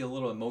 It gets a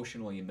little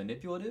emotionally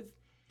manipulative.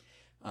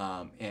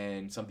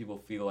 And some people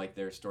feel like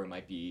their story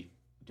might be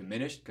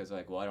diminished because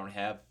I don't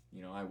have,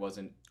 I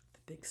wasn't the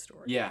big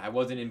story. Yeah, I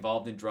wasn't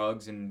involved in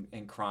drugs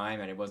and crime,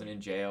 and I wasn't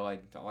in jail.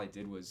 All I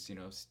did was,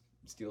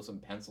 steal some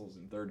pencils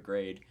in third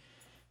grade.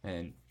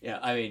 And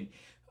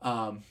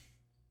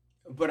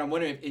But I'm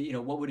wondering, if,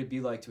 what would it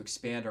be like to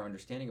expand our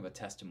understanding of a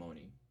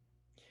testimony?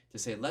 To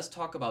say, let's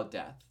talk about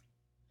death.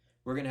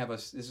 We're going to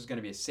this is going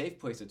to be a safe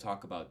place to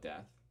talk about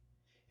death.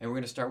 And we're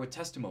going to start with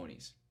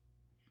testimonies.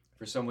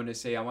 For someone to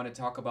say, I want to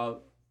talk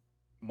about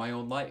my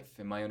own life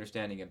and my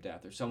understanding of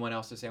death. Or someone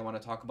else to say, I want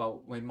to talk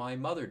about when my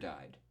mother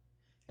died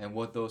and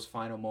what those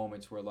final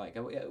moments were like.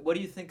 What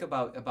do you think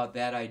about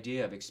that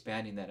idea of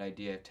expanding that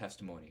idea of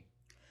testimony?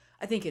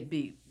 I think it'd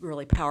be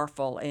really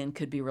powerful and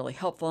could be really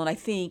helpful. And I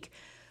think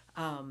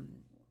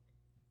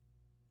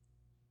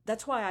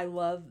that's why I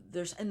love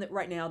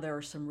right now there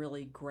are some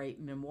really great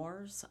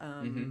memoirs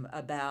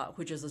about,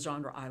 which is a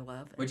genre I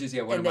love. Which is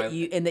and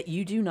that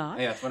you do not.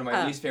 Yeah, it's one of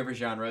my least favorite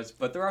genres,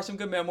 but there are some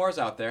good memoirs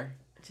out there.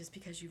 Just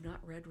because you've not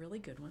read really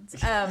good ones.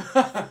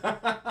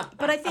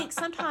 But I think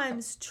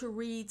sometimes to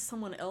read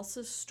someone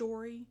else's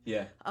story,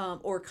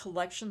 or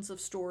collections of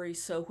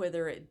stories, so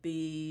whether it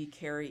be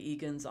Carrie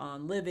Egan's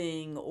On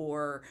Living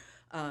or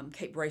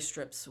Kate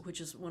Braestrup's,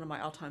 which is one of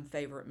my all-time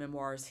favorite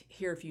memoirs,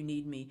 Here If You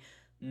Need Me,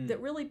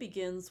 that really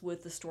begins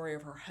with the story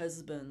of her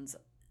husband's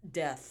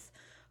death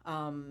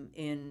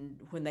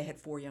when they had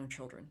 4 young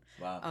children.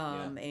 Wow.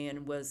 And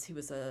he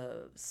was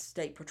a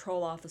state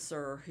patrol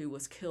officer who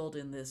was killed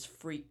in this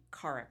freak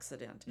car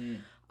accident.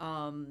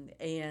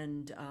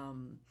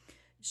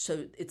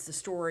 So it's the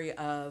story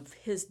of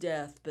his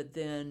death, but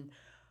then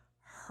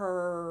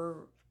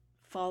her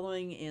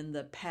following in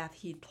the path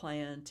he'd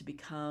planned to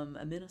become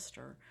a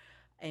minister.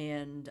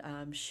 And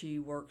she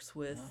works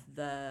with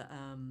the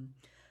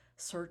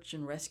search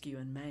and rescue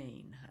in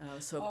Maine.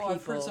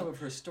 I've heard some of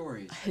her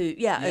stories.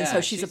 And so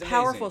she's a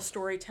powerful amazing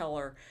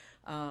storyteller.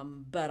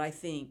 But I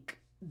think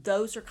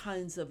those are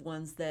kinds of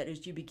ones that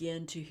as you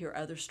begin to hear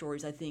other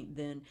stories, I think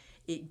then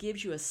it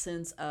gives you a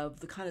sense of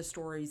the kind of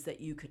stories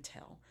that you could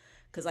tell.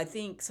 Because I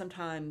think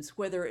sometimes,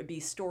 whether it be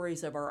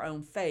stories of our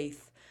own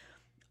faith,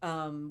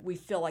 we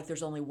feel like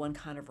there's only one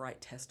kind of right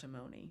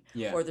testimony,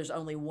 or there's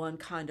only one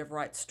kind of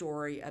right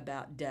story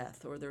about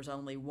death, or there's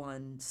only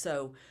one.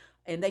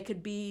 And they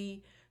could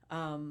be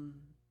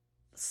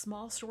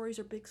small stories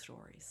or big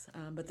stories,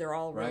 but they're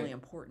all really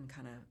important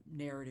kind of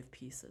narrative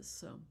pieces.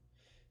 So,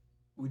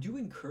 would you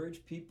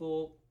encourage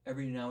people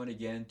every now and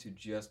again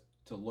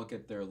to look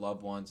at their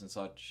loved ones and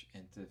such,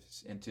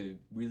 and to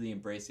really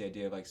embrace the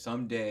idea of like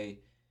someday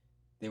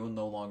they will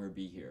no longer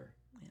be here,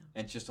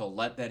 and just to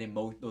let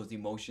those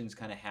emotions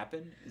kind of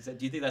happen? Do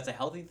you think that's a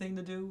healthy thing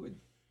to do?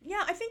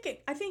 Yeah, I think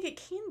it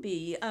can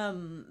be,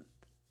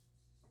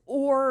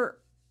 or.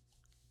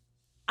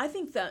 I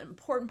think the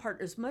important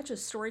part, as much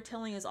as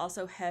storytelling, is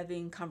also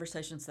having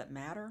conversations that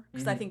matter.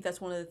 Because I think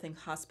that's one of the things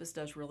hospice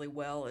does really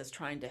well, is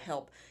trying to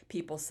help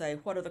people say,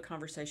 what are the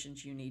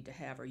conversations you need to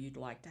have or you'd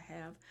like to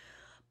have?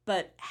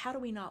 But how do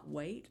we not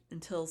wait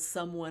until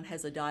someone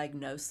has a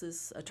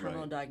diagnosis, a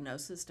terminal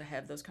diagnosis, to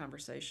have those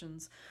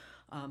conversations?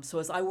 So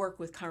as I work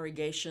with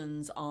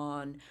congregations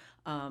on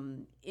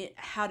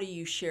how do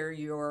you share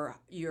your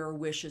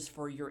wishes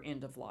for your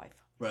end of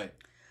life? Right.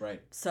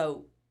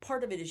 So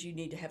part of it is you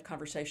need to have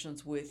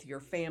conversations with your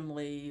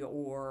family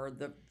or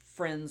the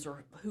friends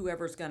or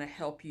whoever's going to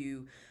help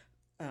you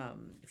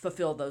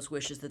fulfill those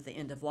wishes at the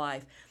end of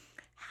life.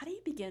 How do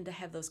you begin to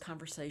have those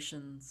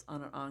conversations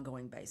on an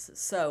ongoing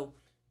basis? So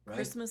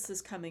Christmas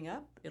is coming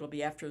up. It'll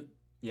be after.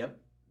 Yep.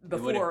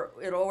 Before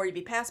it'll already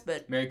be past,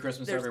 but Merry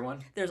Christmas, everyone.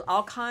 There's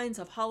all kinds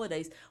of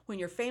holidays when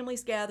your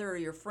families gather or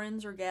your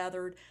friends are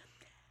gathered,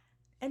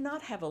 and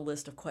not have a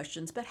list of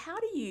questions, but how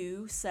do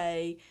you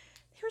say,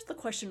 here's the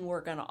question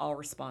we're going to all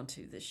respond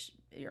to this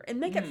year, and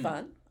make it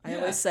fun. I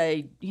always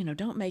say,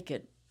 don't make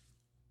it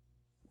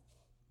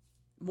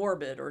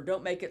morbid or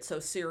don't make it so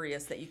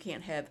serious that you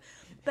can't have.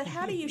 But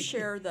how do you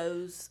share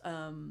those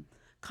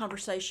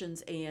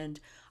conversations? And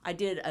I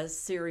did a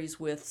series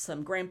with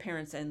some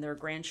grandparents and their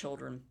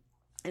grandchildren,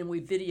 and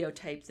we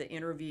videotaped the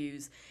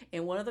interviews.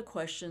 And one of the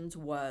questions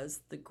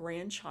was the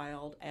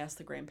grandchild asked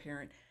the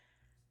grandparent,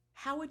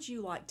 how would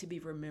you like to be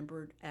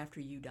remembered after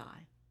you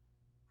die?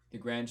 The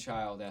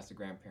grandchild asked the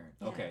grandparent.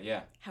 Yeah. Okay,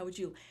 yeah. How would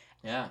you?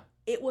 Yeah.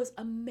 It was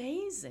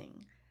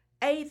amazing.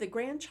 The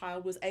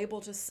grandchild was able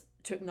to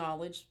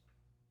acknowledge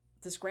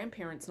this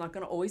grandparent's not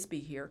going to always be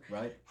here.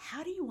 Right.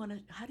 How do you want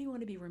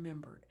to be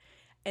remembered?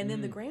 And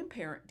then the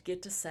grandparent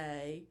get to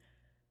say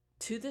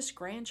to this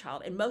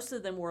grandchild, and most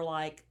of them were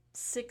like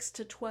 6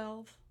 to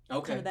 12,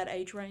 kind of that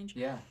age range.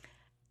 Yeah.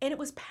 And it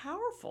was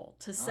powerful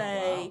to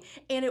say,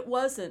 and it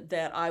wasn't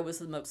that I was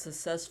the most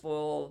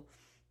successful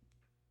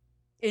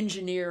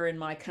engineer in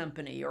my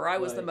company or I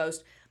was the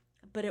most,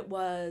 but it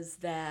was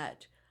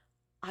that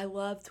I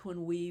loved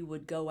when we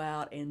would go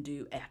out and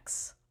do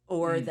X,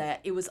 or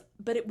that it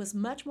was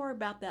much more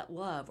about that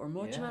love, or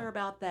much more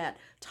about that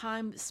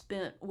time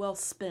well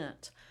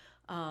spent.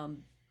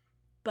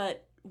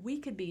 But we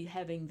could be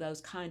having those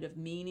kind of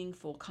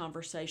meaningful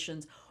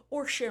conversations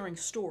or sharing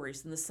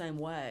stories in the same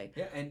way.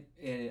 Yeah, and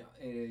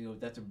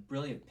that's a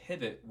brilliant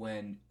pivot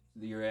when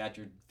you're at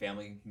your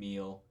family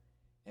meal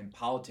and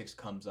politics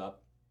comes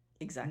up.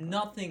 Exactly.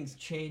 Nothing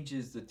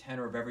changes the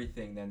tenor of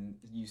everything than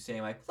you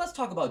saying, like, let's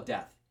talk about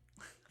death.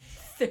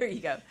 There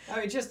you go.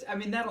 I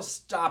mean, that'll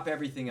stop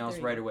everything else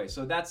There you right go. away.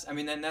 So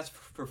then that's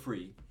for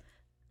free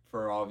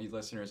for all of you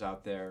listeners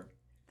out there.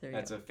 There you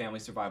That's go. a family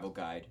survival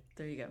guide.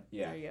 There you go.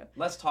 Yeah. There you go.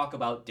 Let's talk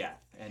about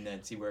death and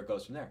then see where it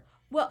goes from there.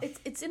 Well,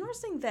 it's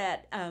interesting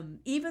that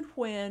even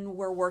when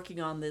we're working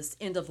on this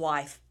end of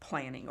life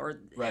planning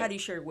or how Right. do you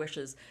share your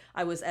wishes,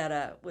 I was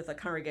with a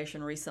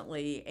congregation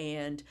recently,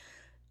 and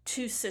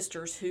two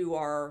sisters who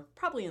are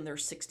probably in their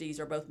 60s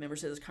are both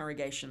members of this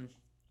congregation,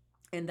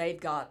 and they've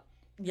got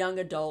young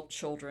adult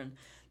children,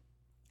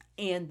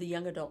 and the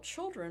young adult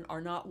children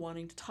are not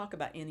wanting to talk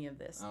about any of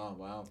this. Oh,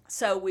 wow.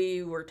 So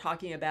we were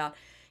talking about,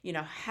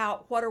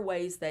 what are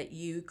ways that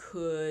you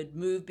could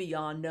move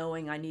beyond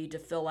knowing I need to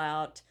fill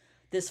out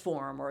this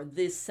form or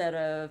this set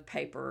of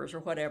papers or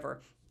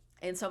whatever.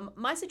 And so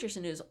my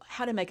suggestion is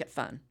how to make it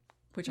fun,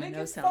 which I Make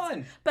know it sounds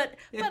fun. But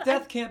If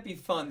death can't be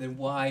fun, then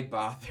why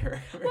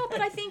bother?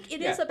 but I think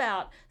it is Yeah.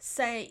 about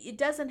saying it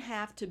doesn't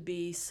have to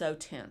be so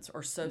tense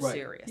or so Right.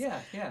 serious.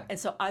 Yeah. And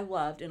so I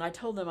loved, and I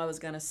told them I was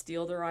going to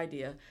steal their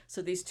idea.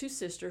 So these two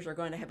sisters are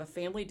going to have a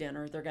family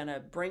dinner. They're going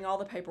to bring all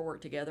the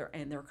paperwork together,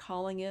 and they're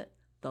calling it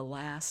the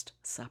Last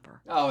Supper.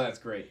 Oh, that's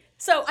great.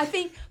 So I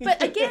think,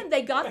 but again,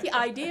 they got the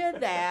idea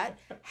that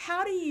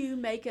how do you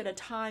make it a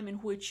time in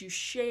which you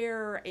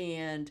share,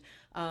 and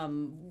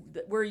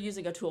we're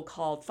using a tool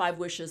called 5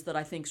 Wishes that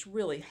I think is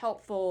really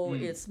helpful.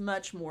 It's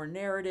much more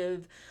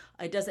narrative.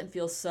 It doesn't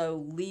feel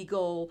so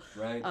legal.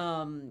 Right.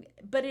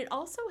 But it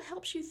also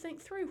helps you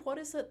think through what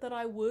is it that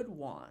I would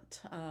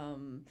want.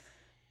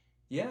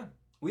 Yeah.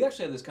 We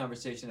actually had this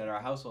conversation at our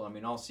household. I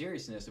mean, all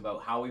seriousness,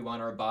 about how we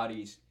want our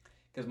bodies.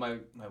 Because my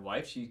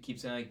wife, she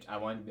keeps saying, like, I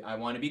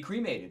want to be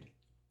cremated.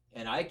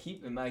 And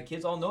my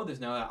kids all know this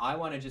now, that I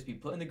want to just be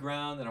put in the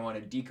ground and I want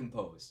to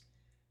decompose.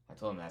 I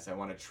told them that. I said, I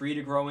want a tree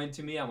to grow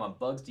into me. I want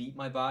bugs to eat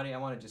my body. I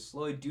want to just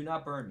slowly do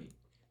not burn me.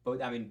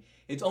 But, I mean,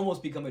 it's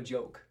almost become a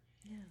joke.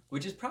 Yeah.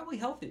 Which is probably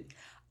healthy.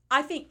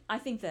 I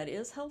think that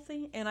is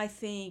healthy, and I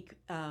think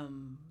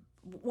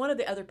one of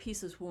the other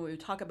pieces when we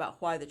talk about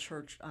why the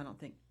church, I don't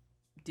think,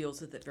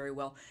 deals with it very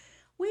well,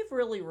 we've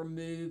really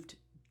removed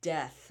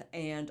death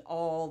and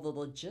all the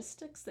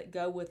logistics that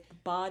go with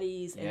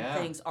bodies and Yeah.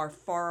 things are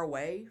far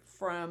away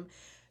from.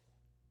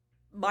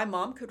 My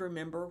mom could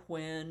remember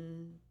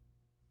when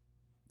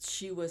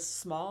she was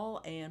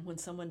small, and when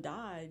someone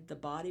died, the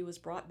body was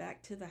brought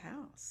back to the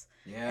house.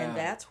 Yeah. And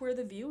that's where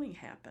the viewing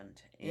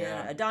happened, in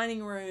Yeah. a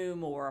dining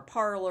room or a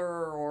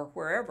parlor or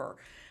wherever.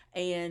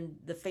 And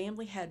the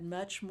family had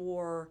much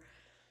more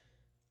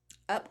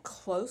up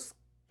close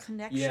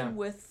connection Yeah.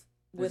 with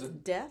There's a-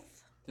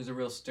 death. There's a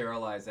real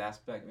sterilized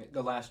aspect. I mean,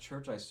 the last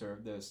church I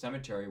served, the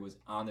cemetery was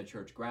on the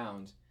church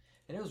grounds.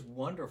 And it was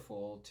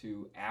wonderful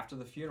to, after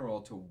the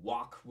funeral, to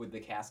walk with the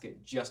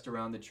casket just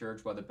around the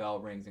church while the bell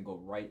rings and go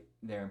right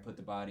there and put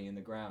the body in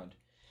the ground.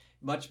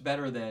 Much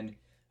better than,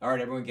 all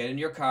right, everyone get in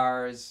your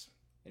cars.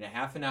 In a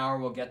half an hour,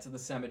 we'll get to the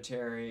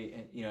cemetery.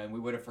 And, and we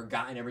would have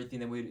forgotten everything.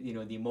 That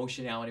the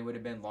emotionality would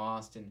have been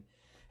lost. And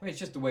I mean, it's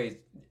just the way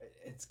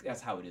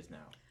that's how it is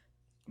now.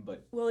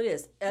 But Well, it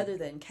is, other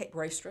than Kate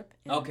Braestrup,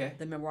 in Okay.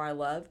 The Memoir I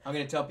Love. I'm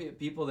going to tell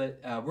people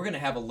that we're going to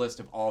have a list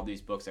of all of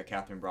these books that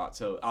Catherine brought.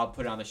 So I'll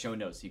put it on the show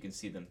notes so you can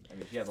see them. I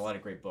mean, she has a lot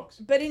of great books.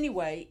 But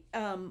anyway,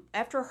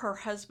 after her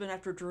husband,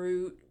 after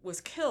Drew was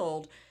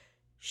killed,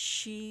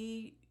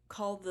 she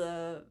called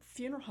the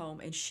funeral home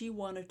and she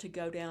wanted to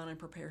go down and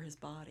prepare his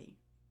body.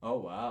 Oh,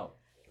 wow.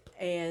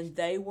 And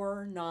they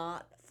were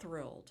not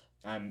thrilled.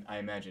 I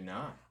imagine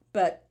not.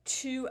 But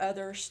 2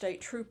 other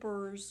state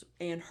troopers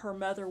and her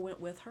mother went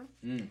with her.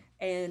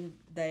 And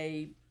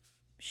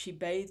she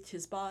bathed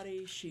his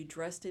body. She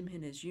dressed him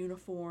in his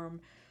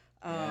uniform.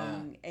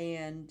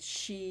 And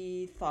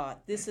she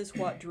thought, this is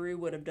what Drew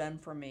would have done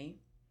for me.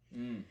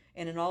 And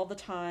in all the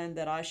time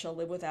that I shall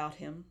live without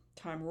him,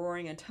 time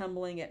roaring and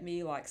tumbling at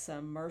me like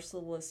some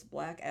merciless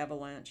black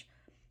avalanche,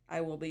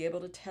 I will be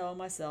able to tell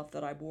myself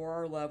that I bore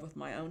our love with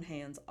my own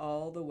hands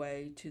all the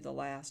way to the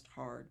last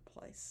hard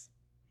place.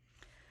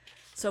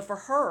 So for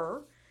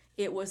her,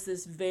 it was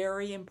this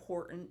very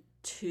important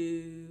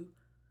to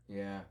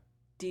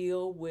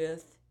deal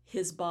with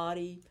his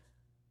body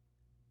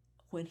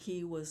when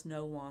he was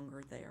no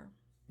longer there.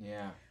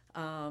 Yeah.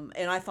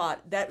 And I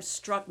thought, that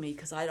struck me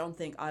because I don't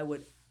think I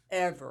would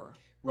ever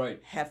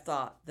have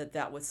thought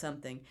that was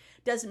something.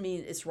 Doesn't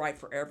mean it's right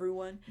for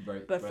everyone,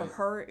 but for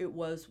her, it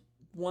was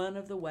one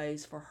of the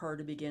ways for her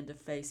to begin to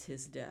face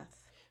his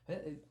death.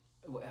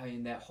 I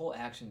mean, that whole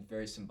action is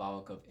very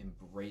symbolic of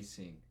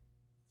embracing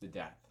the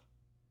death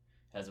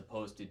as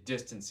opposed to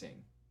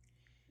distancing.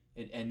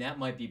 And that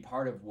might be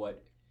part of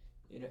what,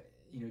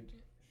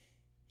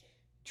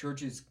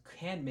 churches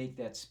can make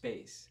that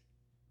space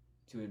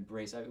to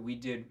embrace. We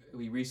do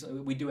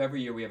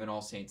every year, we have an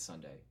All Saints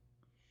Sunday.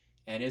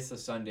 And it's the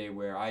Sunday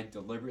where I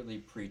deliberately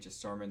preach a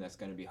sermon that's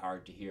going to be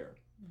hard to hear.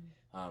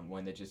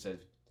 One that just says,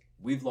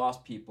 we've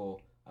lost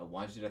people. I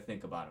want you to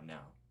think about them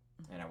now.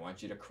 And I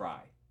want you to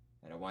cry.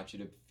 And I want you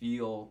to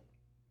feel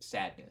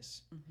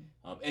sadness.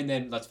 And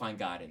then let's find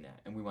God in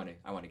that. And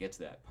I want to get to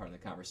that part of the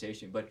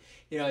conversation. But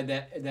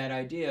that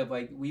idea of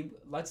like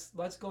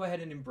let's go ahead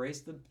and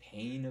embrace the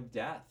pain of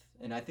death.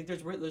 And I think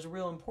there's a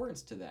real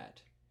importance to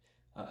that.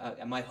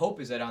 And my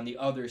hope is that on the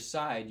other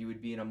side, you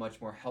would be in a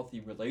much more healthy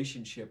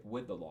relationship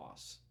with the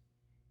loss,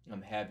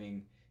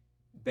 having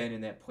been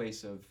in that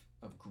place of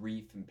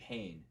grief and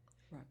pain.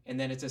 Right. And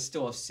then it's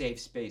still a safe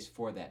space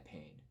for that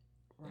pain,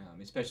 Right.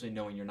 Especially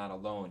knowing you're not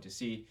alone. To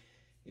see,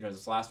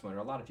 this last one,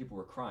 a lot of people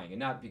were crying, and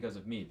not because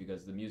of me,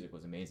 because the music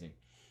was amazing,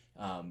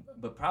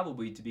 but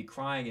probably to be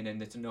crying and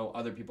then to know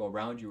other people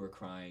around you were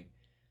crying.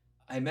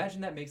 I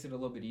imagine that makes it a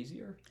little bit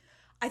easier.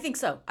 I think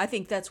so. I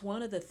think that's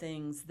one of the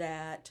things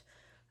that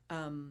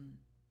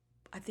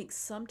I think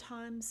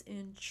sometimes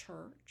in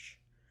church,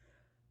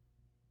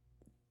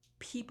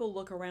 people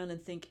look around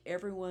and think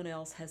everyone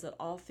else has it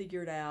all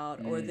figured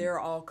out or they're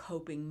all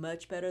coping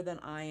much better than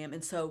I am.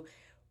 And so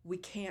we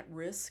can't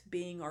risk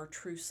being our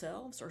true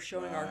selves or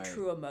showing our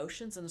true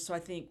emotions. And so I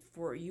think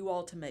for you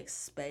all to make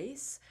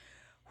space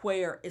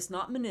where it's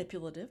not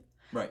manipulative,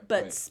 Right.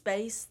 but right.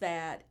 space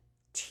that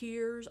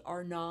tears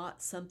are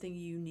not something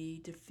you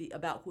need to feel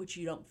about which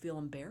you don't feel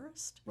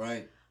embarrassed.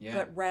 Right. Yeah.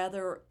 But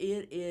rather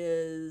it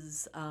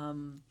is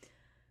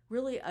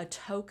really a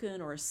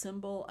token or a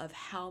symbol of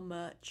how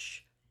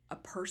much a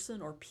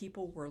person or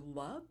people were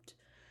loved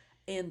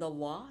and the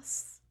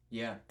loss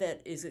yeah. that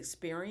is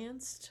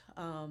experienced.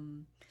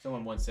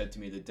 Someone once said to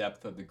me, the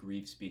depth of the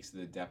grief speaks to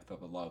the depth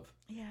of a love.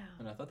 Yeah.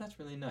 And I thought that's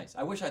really nice.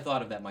 I wish I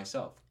thought of that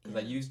myself because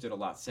I Yeah. used it a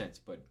lot since,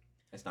 but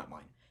it's not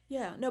mine.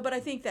 Yeah, no, but I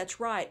think that's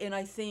right. And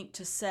I think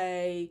to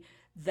say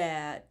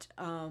that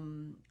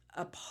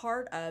a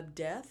part of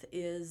death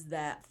is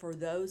that for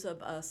those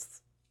of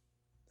us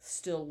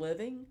still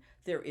living,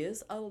 there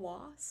is a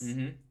loss.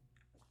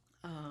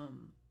 Mm-hmm.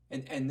 Um,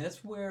 And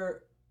that's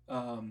where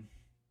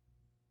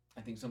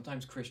I think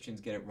sometimes Christians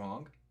get it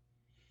wrong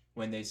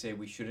when they say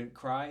we shouldn't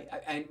cry.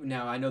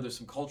 Now I know there's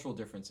some cultural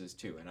differences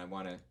too, and I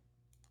want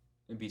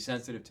to be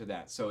sensitive to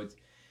that. So it's,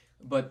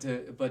 but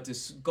to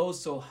go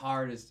so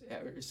far as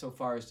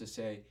to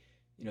say,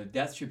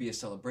 death should be a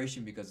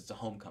celebration because it's a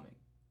homecoming.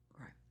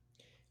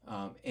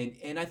 Right.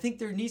 And I think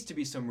there needs to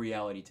be some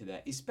reality to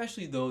that,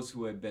 especially those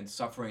who have been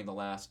suffering the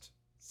last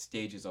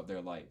stages of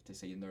their life. To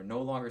say they're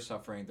no longer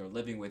suffering, they're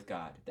living with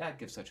God. That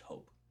gives such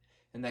hope,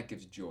 and that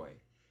gives joy.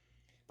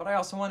 But I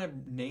also want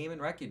to name and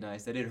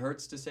recognize that it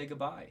hurts to say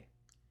goodbye.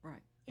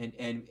 Right.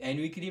 And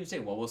we could even say,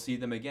 well, we'll see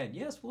them again.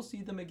 Yes, we'll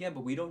see them again,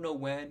 but we don't know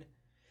when,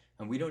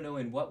 and we don't know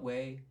in what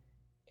way.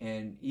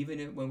 And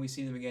even when we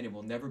see them again, it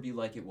will never be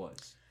like it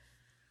was.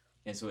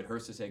 And so it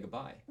hurts to say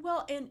goodbye.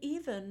 Well, and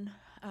even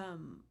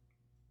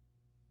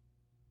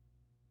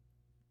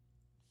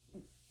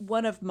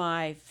one of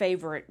my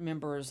favorite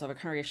members of a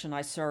congregation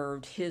I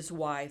served, his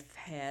wife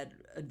had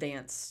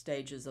advanced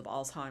stages of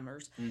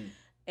Alzheimer's.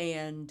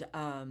 And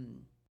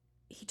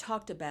he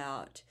talked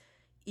about,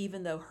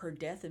 even though her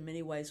death in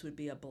many ways would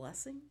be a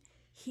blessing,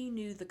 he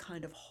knew the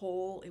kind of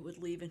hole it would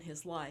leave in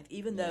his life,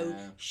 even though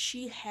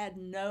she had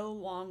no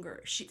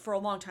longer, for a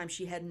long time,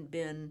 she hadn't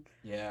been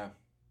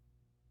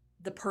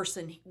the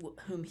person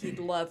whom he'd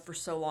loved for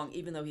so long,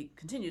 even though he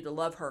continued to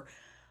love her.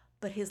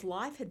 But his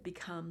life had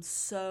become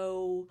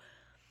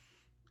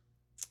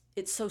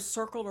it's so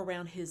circled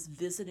around his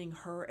visiting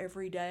her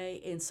every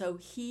day. And so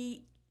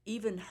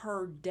even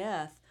her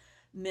death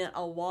meant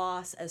a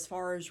loss as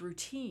far as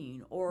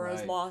routine or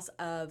as loss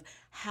of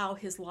how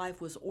his life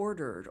was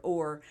ordered.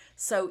 Or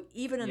so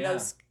even in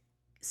those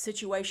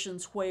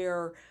situations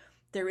where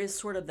there is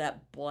sort of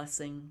that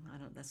blessing,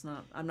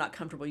 I'm not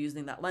comfortable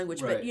using that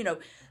language, but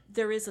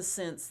there is a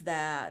sense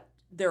that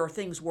there are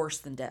things worse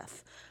than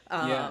death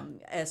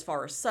as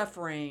far as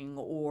suffering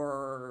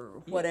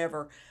or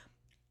whatever.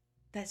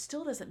 That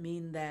still doesn't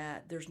mean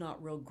that there's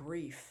not real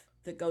grief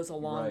that goes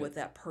along with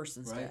that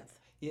person's death.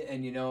 Yeah,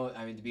 and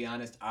to be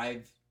honest,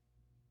 I've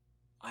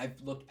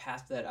looked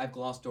past that. I've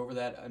glossed over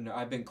that, and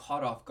I've been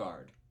caught off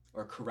guard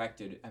or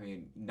corrected. I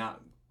mean,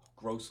 not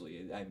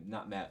grossly. I'm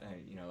not mad.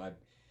 I've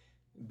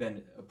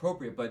been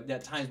appropriate, but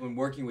at times when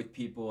working with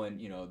people and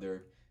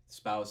their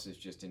spouse is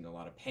just in a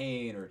lot of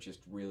pain or just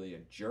really a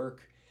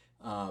jerk.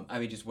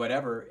 Just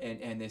whatever,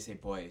 and they say,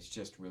 boy, it's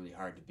just really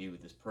hard to be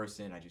with this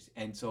person.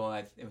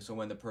 So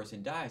when the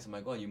person dies, I'm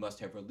like, well, you must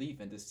have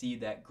relief, and to see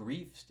that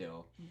grief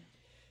still.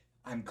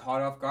 I'm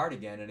caught off guard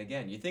again and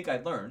again. You think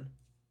I'd learn,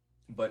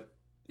 but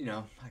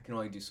I can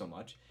only do so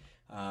much.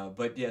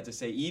 But yeah, to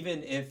say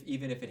even if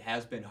it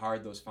has been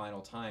hard those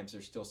final times,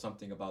 there's still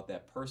something about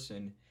that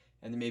person,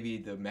 and maybe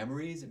the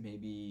memories, and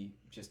maybe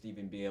just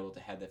even be able to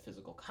have that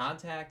physical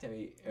contact.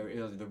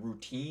 The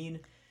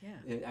routine.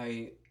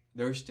 Yeah.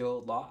 There's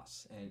still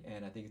loss,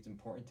 and I think it's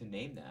important to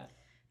name that.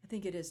 I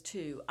think it is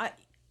too. I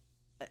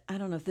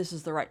don't know if this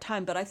is the right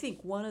time, but I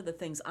think one of the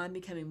things I'm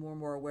becoming more and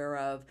more aware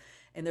of,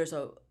 and there's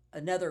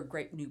another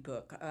great new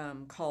book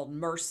called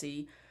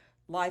Mercy,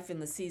 Life in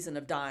the Season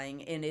of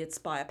Dying, and it's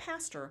by a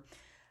pastor.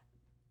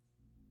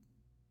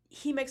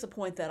 he makes a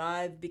point that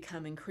I've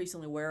become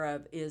increasingly aware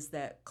of is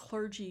that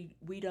clergy,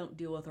 we don't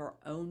deal with our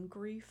own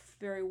grief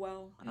very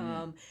well.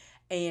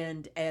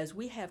 And as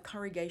we have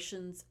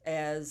congregations,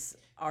 as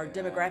our Yeah.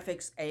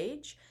 demographics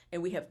age,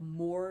 and we have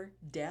more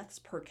deaths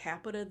per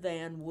capita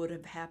than would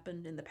have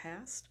happened in the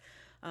past,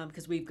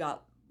 because we've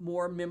got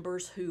more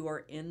members who are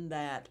in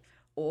that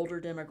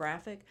older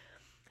demographic.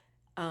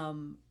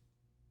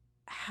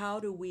 How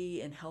do we,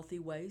 in healthy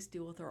ways,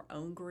 deal with our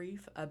own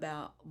grief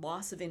about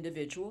loss of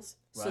individuals?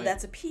 So Right.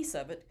 that's a piece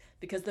of it,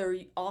 because they're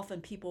often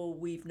people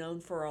we've known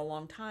for a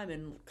long time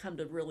and come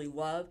to really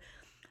love.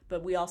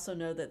 But we also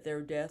know that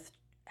their death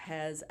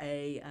has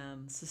a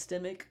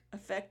systemic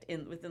effect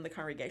within the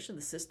congregation.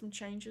 The system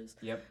changes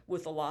Yep.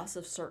 with the loss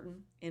of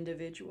certain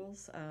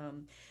individuals.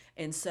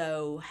 And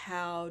so,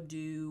 how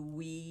do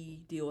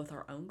we deal with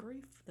our own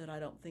grief? That I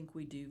don't think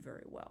we do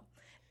very well.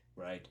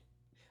 Right.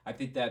 I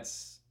think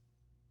that's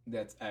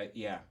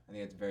yeah. I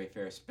think that's very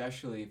fair,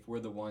 especially if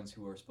we're the ones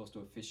who are supposed to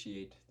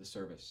officiate the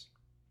service,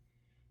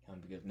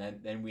 because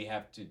then we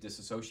have to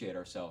disassociate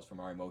ourselves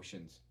from our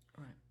emotions,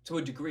 Right. to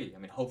a degree. I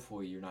mean,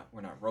 hopefully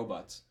we're not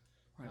robots,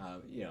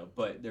 Right.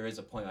 But there is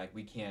a point like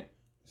we can't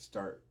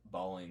start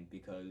bawling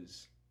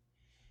because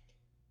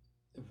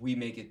if we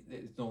make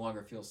it no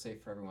longer feels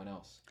safe for everyone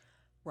else.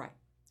 Right,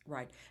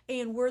 right.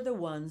 And we're the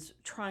ones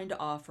trying to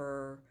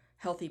offer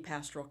healthy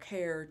pastoral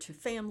care to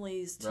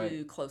families, to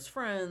Right. close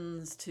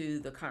friends, to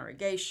the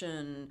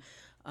congregation,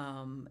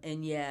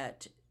 and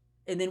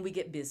then we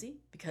get busy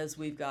because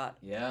we've got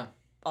Yeah.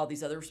 all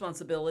these other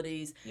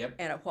responsibilities. Yep.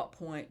 And at what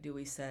point do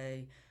we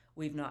say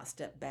we've not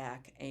stepped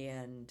back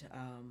and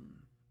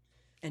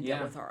dealt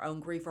Yeah. with our own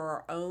grief or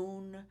our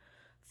own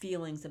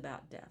feelings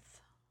about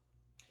death?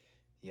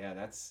 Yeah,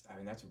 that's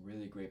a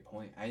really great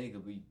point. I think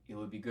it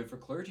would be good for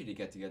clergy to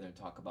get together and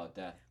talk about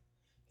death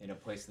in a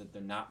place that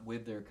they're not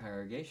with their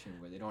congregation,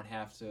 where they don't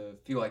have to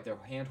feel like they're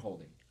hand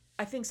holding.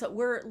 I think so.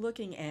 We're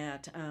looking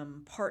at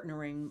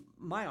partnering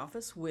my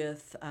office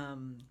with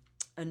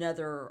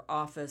another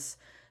office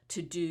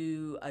to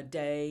do a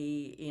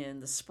day in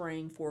the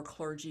spring for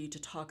clergy to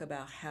talk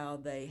about how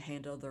they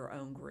handle their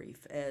own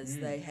grief as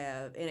they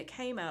have. And it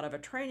came out of a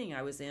training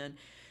I was in,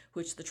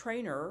 which the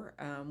trainer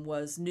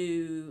was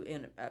new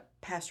in a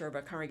pastor of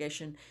a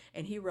congregation,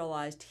 and he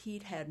realized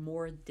he'd had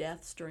more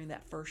deaths during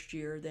that first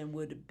year than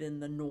would have been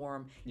the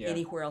norm Yeah.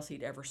 anywhere else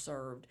he'd ever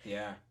served.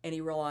 Yeah. And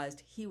he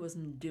realized he was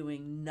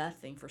doing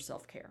nothing for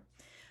self-care.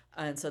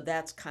 And so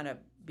that's kind of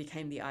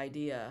became the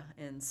idea.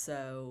 And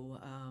so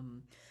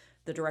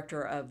the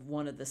director of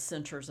one of the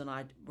centers and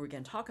I were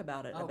going to talk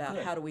about it, about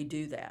good. how do we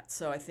do that.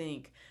 So I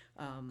think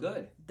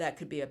Good. that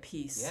could be a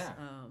piece. Yeah.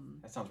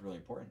 That sounds really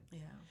important.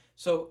 Yeah.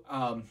 So,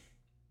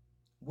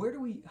 where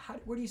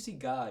do you see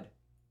God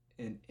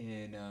in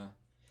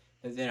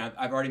then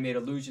I've already made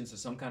allusions to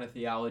some kind of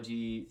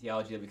theology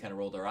that we kind of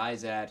rolled our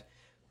eyes at,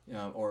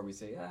 or we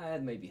say,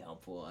 it may be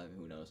helpful. I mean,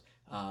 who knows?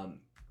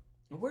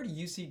 Where do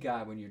you see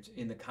God when you're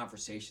in the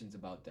conversations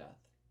about death?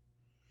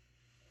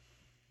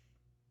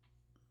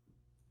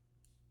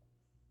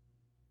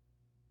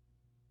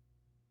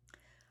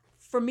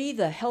 For me,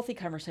 the healthy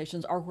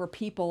conversations are where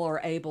people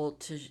are able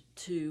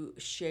to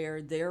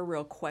share their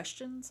real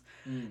questions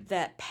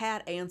that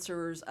pat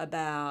answers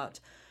about,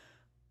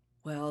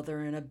 well,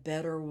 they're in a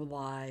better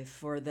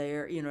life, or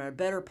they're a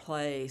better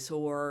place,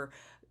 or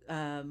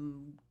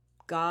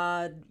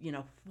God,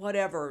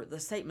 whatever the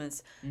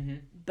statements.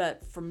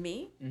 But for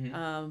me,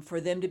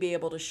 for them to be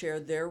able to share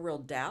their real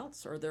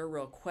doubts or their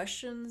real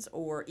questions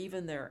or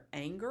even their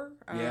anger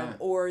Yeah.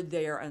 or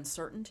their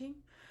uncertainty,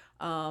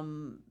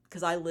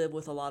 because I live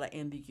with a lot of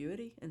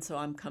ambiguity, and so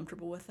I'm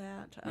comfortable with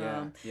that.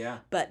 Yeah.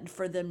 But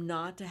for them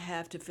not to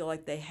have to feel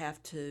like they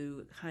have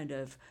to kind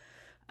of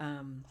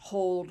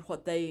hold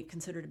what they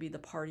consider to be the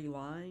party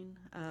line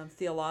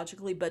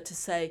theologically, but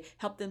to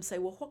help them say,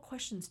 well, what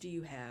questions do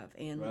you have?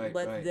 And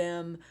let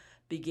them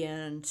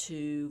begin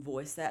to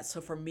voice that.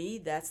 So for me,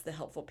 that's the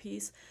helpful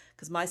piece,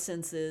 because my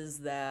sense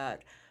is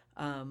that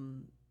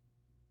none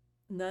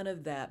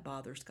of that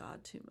bothers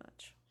God too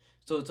much.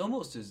 So it's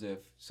almost as if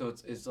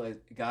it's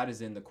like God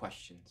is in the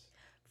questions.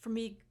 For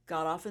me,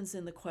 God often's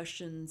in the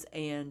questions,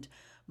 and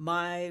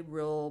my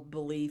real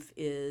belief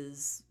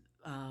is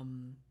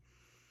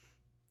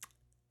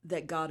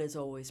that God is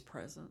always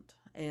present,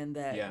 and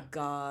that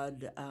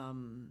God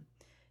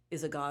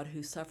is a God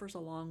who suffers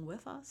along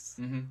with us.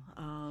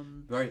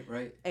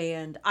 Right.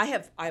 And I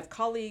have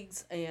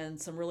colleagues and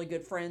some really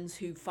good friends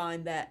who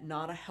find that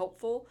not a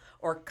helpful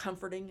or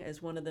comforting.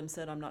 As one of them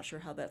said, I'm not sure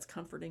how that's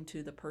comforting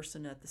to the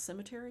person at the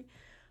cemetery.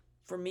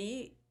 For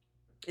me,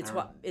 it's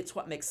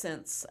what makes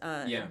sense.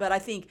 But I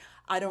think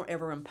I don't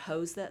ever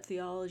impose that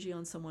theology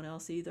on someone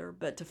else either.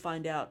 But to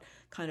find out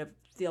kind of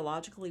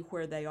theologically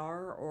where they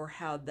are or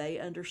how they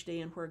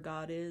understand where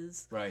God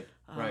is. Right.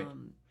 I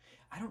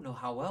don't know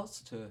how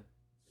else to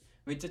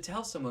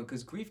tell someone,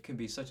 because grief can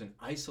be such an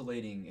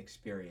isolating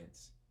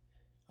experience.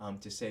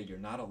 To say you're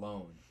not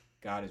alone,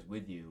 God is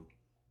with you,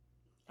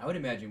 I would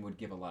imagine would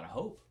give a lot of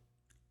hope.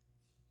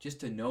 Just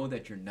to know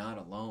that you're not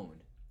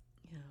alone.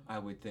 Yeah. I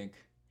would think.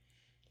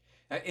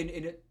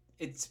 And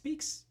it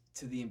speaks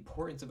to the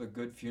importance of a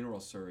good funeral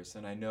service.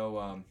 And I know,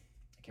 I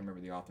can't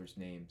remember the author's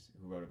names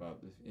who wrote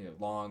about this,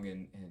 Long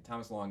and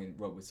Thomas Long, and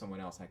wrote with someone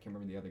else. I can't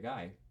remember the other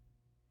guy.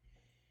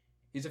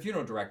 He's a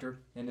funeral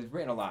director and has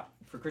written a lot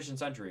for Christian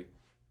Century.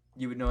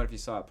 You would know it if you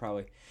saw it,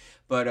 probably.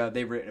 But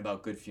they've written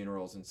about good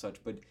funerals and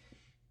such. But,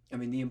 I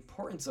mean, the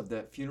importance of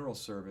the funeral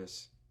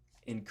service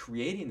in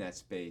creating that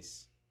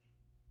space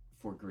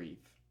for grief.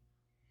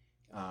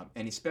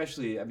 And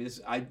especially, I mean,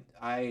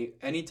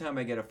 anytime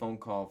I get a phone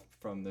call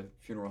from the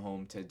funeral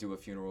home to do a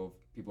funeral,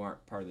 people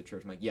aren't part of the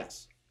church, I'm like,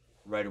 yes,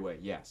 right away,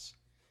 yes.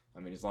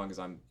 I mean, as long as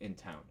I'm in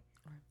town.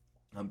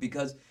 Right.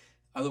 Because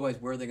otherwise,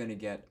 where are they going to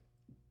get,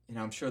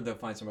 I'm sure they'll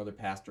find some other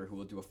pastor who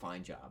will do a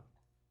fine job.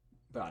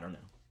 But I don't know.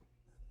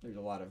 There's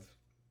a lot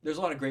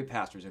of great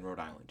pastors in Rhode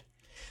Island.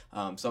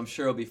 So I'm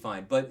sure it'll be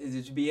fine. But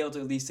to be able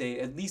to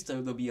at least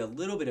there'll be a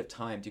little bit of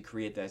time to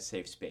create that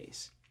safe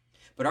space.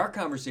 But our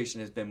conversation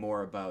has been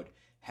more about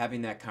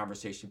having that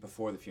conversation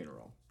before the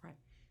funeral. Right.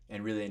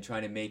 And really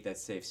trying to make that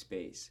safe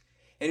space.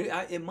 And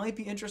it might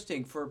be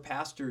interesting for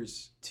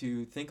pastors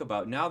to think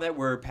about, now that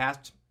we're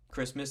past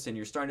Christmas and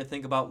you're starting to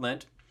think about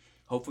Lent.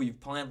 Hopefully you've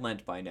planned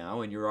Lent by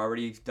now and you're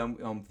already done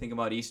thinking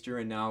about Easter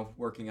and now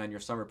working on your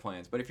summer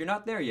plans. But if you're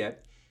not there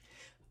yet,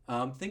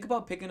 think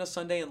about picking a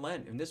Sunday in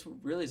Lent, and this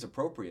really is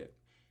appropriate,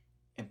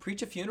 and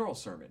preach a funeral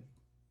sermon.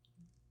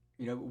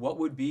 What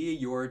would be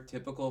your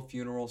typical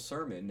funeral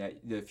sermon,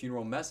 the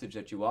funeral message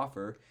that you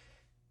offer?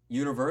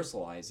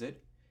 Universalize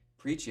it,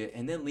 preach it,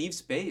 and then leave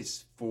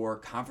space for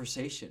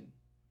conversation.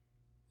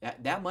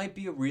 That might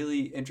be a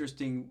really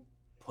interesting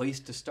place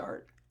to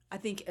start. I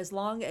think as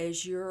long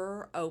as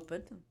you're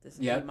open, this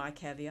is my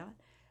caveat,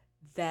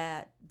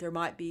 that there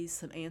might be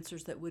some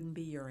answers that wouldn't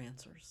be your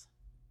answers.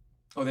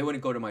 Oh, they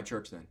wouldn't go to my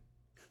church then.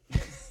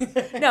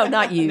 No,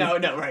 not you. No,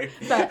 right.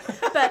 But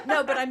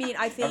I mean,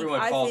 I think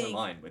everyone falls in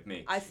line with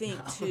me. I think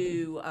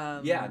to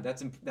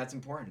that's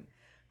important.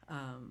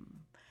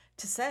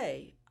 To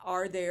say,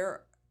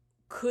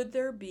 could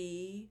there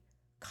be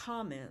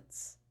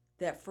comments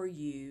that for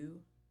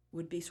you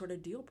would be sort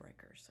of deal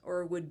breakers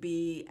or would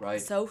be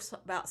so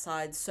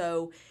outside?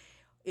 So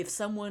if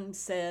someone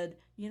said,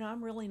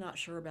 I'm really not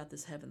sure about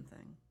this heaven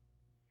thing.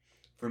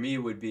 For me, it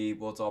would be,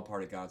 well, it's all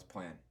part of God's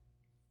plan.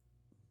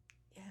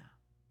 Yeah.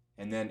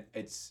 And then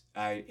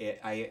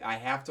I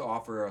have to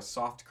offer a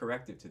soft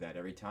corrective to that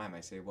every time. I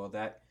say, well,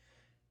 that,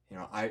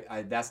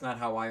 I that's not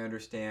how I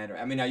understand.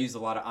 I mean, I use a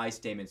lot of I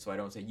statements, so I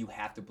don't say you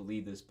have to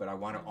believe this, but I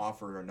want to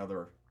offer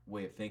another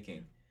way of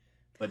thinking.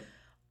 But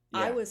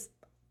yeah.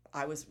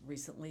 I was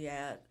recently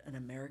at an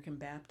American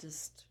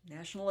Baptist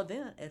national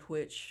event at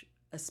which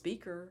a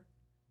speaker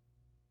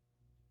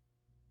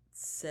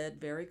said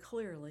very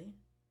clearly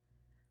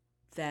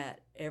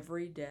that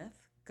every death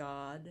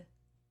God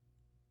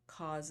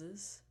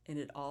causes, and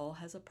it all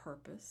has a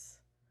purpose.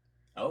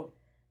 Oh,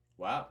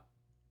 wow.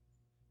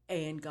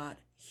 And got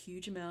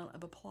huge amount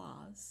of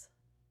applause.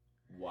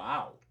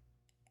 Wow.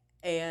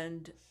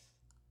 And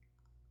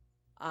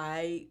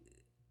I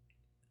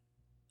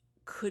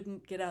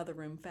couldn't get out of the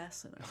room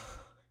fast enough.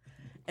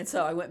 And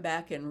so I went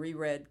back and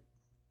reread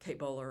Kate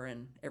Bowler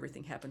and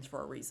Everything Happens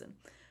for a Reason.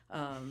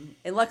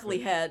 And luckily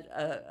had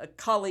a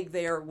colleague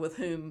there with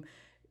who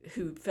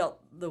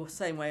felt the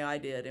same way I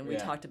did, and we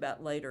talked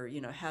about later,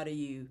 how do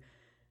you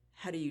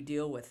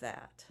deal with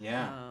that?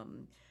 Yeah.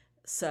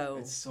 So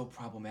it's so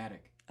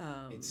problematic.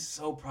 It's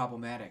so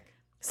problematic.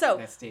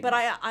 So, but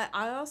I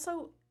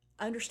also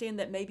understand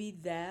that maybe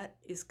that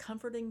is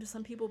comforting to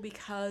some people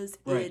because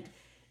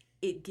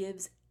it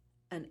gives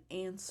an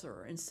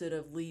answer instead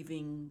of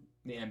leaving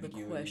the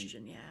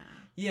question. Yeah.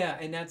 Yeah,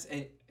 and that's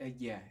and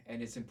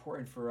it's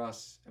important for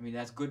us. I mean,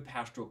 that's good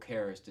pastoral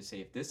care, is to say,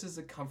 if this is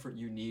the comfort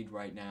you need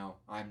right now,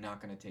 I'm not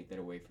going to take that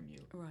away from you.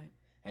 Right.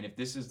 And if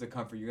this is the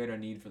comfort you're going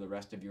to need for the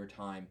rest of your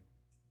time,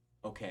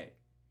 okay.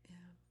 Yeah.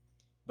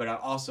 But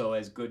also,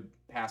 as good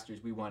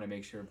pastors, we want to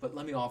make sure, but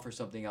let me offer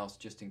something else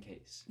just in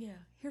case. Yeah,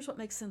 here's what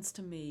makes sense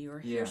to me, or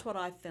here's what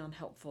I found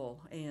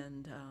helpful.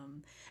 And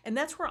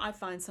that's where I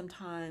find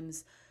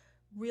sometimes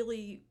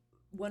really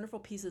wonderful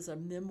pieces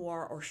of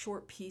memoir or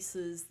short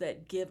pieces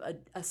that give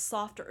a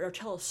softer, or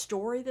tell a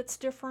story that's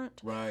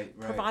different. Right.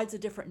 Provides a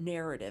different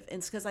narrative. And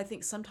it's because I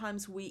think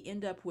sometimes we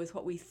end up with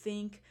what we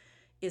think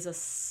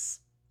is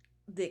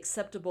the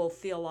acceptable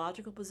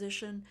theological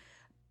position.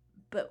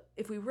 But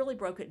if we really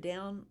broke it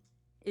down,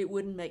 it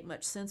wouldn't make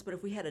much sense. But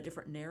if we had a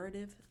different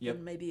narrative,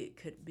 then maybe it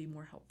could be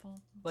more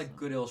helpful. Like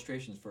good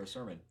illustrations for a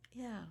sermon.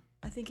 Yeah,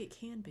 I think it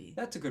can be.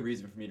 That's a good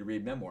reason for me to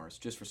read memoirs,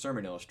 just for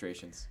sermon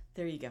illustrations.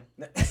 There you go.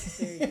 There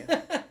you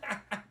go.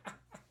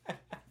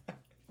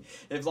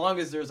 As long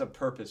as there's a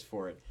purpose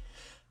for it.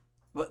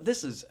 But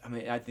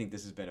I think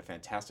this has been a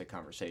fantastic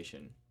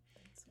conversation.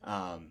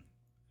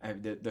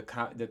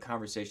 The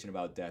conversation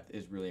about death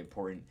is really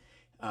important.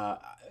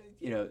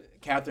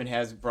 Catherine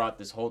has brought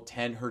this whole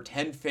her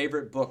 10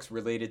 favorite books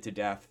related to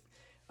death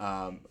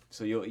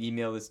So you'll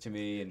email this to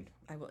me, and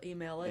I will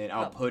email it.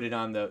 I'll put it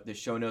on the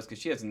show notes, because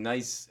she has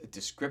nice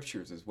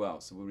descriptures as well.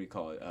 So what do we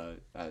call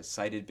it?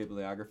 Cited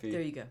bibliography.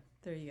 There you go.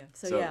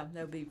 So yeah,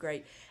 that would be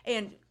great.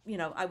 And,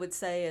 I would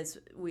say as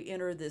we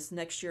enter this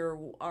next year,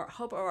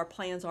 our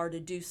plans are to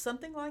do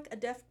something like a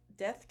death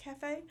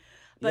cafe,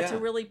 but to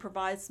really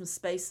provide some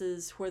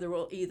spaces where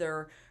we'll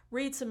either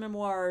read some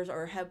memoirs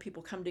or have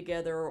people come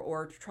together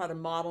or try to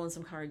model in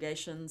some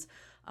congregations,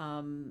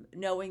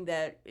 knowing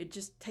that it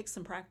just takes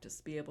some practice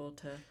to be able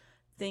to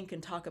think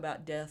and talk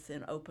about death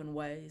in open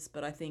ways.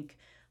 But I think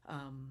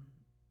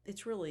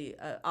it's really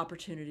an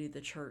opportunity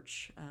the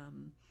church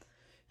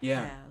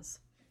has.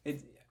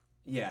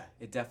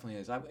 It definitely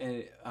is.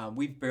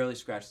 We've barely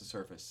scratched the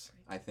surface,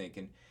 I think.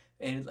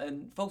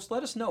 And folks,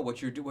 let us know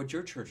what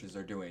your churches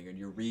are doing in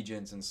your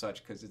regions and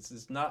such, because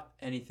it's not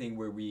anything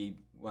where we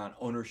want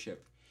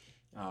ownership.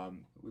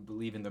 We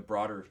believe in the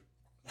broader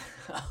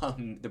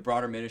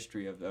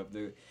ministry of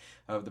the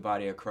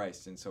body of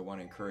Christ, and so want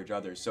to encourage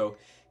others. So,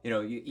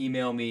 you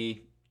email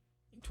me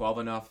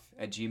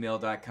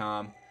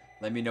 12enough@gmail.com.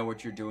 Let me know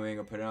what you're doing,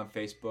 or put it on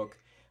Facebook.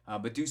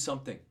 But do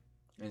something,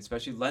 and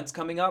especially Lent's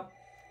coming up.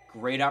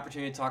 Great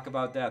opportunity to talk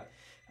about that.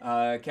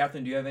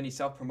 Catherine, do you have any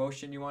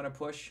self-promotion you want to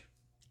push?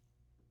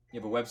 You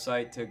have a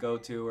website to go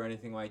to or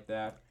anything like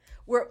that?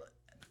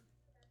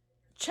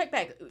 Check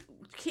back.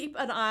 Keep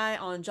an eye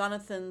on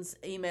Jonathan's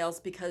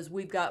emails, because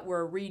we're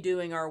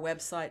redoing our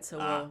website,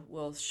 so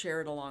we'll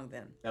share it along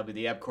then. That'll be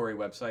the Eb Corey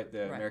website,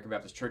 the American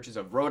Baptist Churches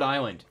of Rhode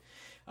Island.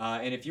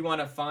 And if you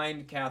want to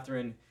find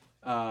Catherine,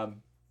 call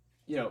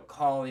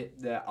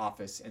the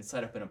office and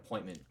set up an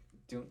appointment.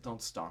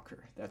 Don't stalk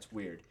her. That's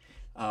weird.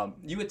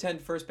 You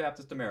attend First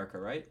Baptist America,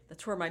 right?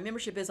 That's where my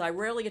membership is. I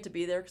rarely get to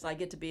be there because I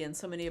get to be in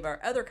so many of our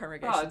other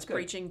congregations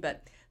preaching,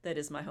 but that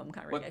is my home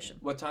congregation.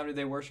 What time do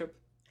they worship?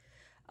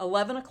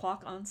 11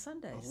 o'clock on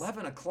Sundays.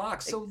 11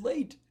 o'clock, so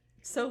late.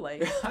 So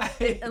late.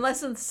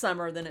 Unless in the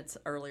summer, then it's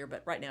earlier,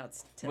 but right now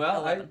it's 10,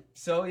 11.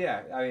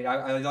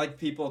 I like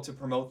people to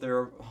promote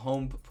their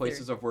home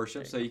places of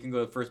worship, so you can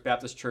go to First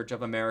Baptist Church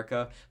of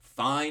America.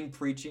 Fine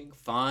preaching,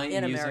 fine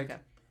in music. America.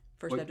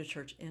 First Baptist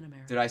Church in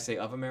America. Did I say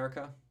of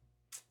America?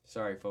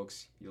 Sorry,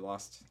 folks, you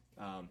lost.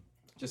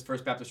 Just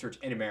First Baptist Church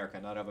in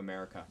America, not of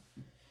America.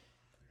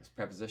 Those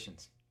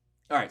prepositions.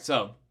 All right,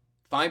 so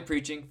fine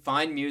preaching,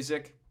 fine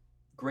music,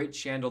 great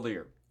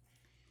chandelier.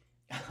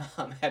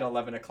 At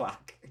 11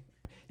 o'clock.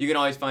 You can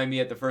always find me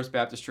at the First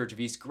Baptist Church of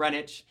East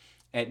Greenwich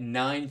at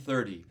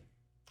 9:30.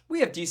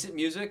 We have decent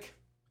music,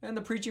 and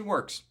the preaching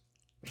works.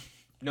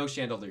 No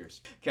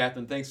chandeliers.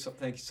 Catherine, thank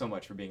you so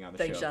much for being on the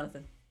show. Thanks,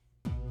 Jonathan.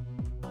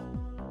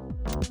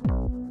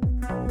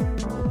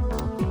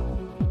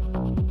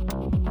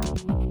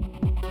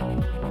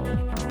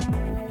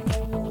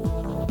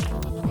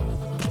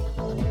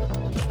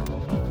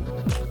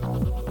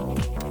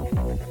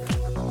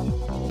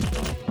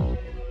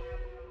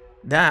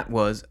 That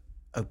was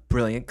a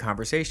brilliant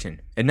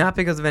conversation. And not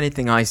because of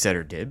anything I said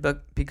or did,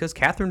 but because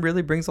Catherine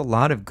really brings a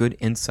lot of good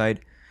insight,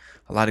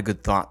 a lot of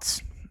good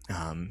thoughts.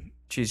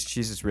 She's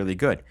just really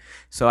good.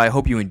 So I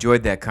hope you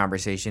enjoyed that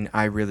conversation.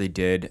 I really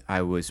did.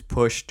 I was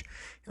pushed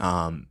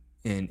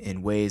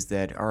in ways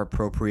that are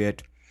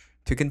appropriate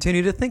to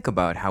continue to think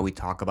about how we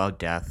talk about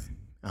death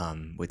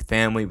with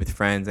family, with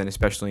friends, and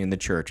especially in the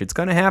church. It's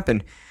going to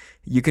happen.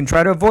 You can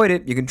try to avoid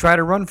it. You can try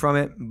to run from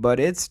it, but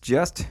it's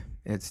just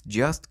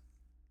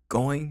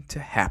going to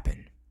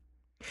happen.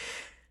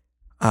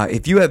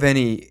 If you have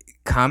any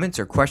comments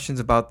or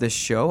questions about this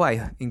show,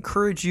 I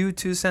encourage you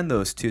to send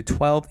those to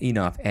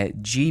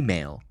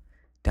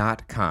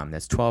 12enough@gmail.com.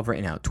 That's 12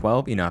 right now,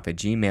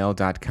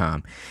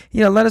 12enough@gmail.com.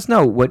 Let us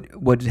know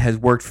what has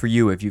worked for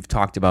you if you've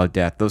talked about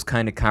death, those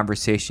kind of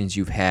conversations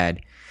you've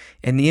had,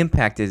 and the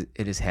impact it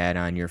has had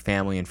on your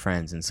family and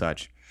friends and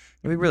such.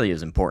 It really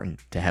is important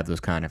to have those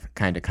kind of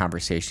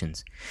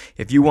conversations.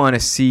 If you want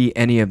to see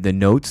any of the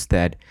notes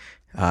that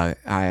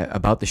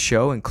about the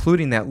show,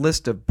 including that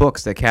list of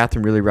books that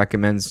Catherine really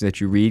recommends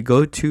that you read,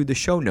 go to the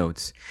show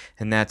notes,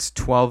 and that's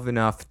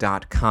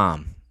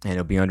 12enough.com, and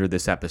it'll be under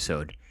this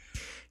episode.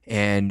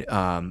 And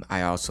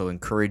I also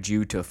encourage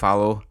you to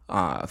follow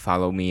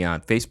me on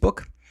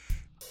Facebook,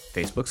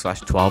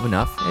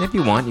 Facebook/12enough, and if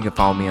you want, you can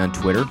follow me on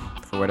Twitter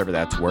for whatever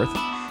that's worth.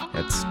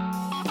 That's,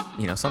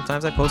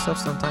 sometimes I post stuff,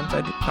 sometimes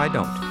I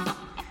don't.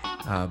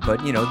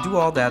 But do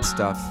all that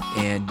stuff,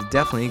 and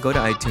definitely go to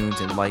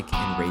iTunes and like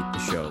and rate the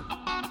show.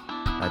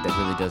 That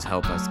really does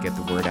help us get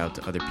the word out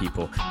to other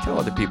people. Tell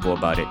other people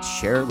about it.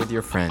 Share it with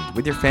your friends,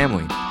 with your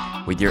family,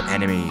 with your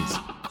enemies.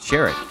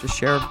 Share it. Just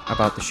share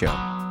about the show.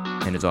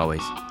 And as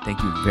always,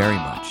 thank you very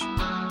much.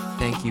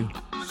 Thank you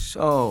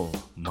so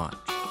much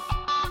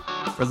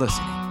for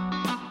listening.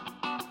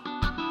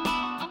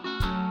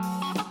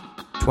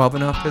 12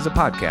 Enough is a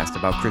podcast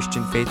about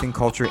Christian faith and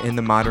culture in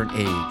the modern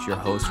age. Your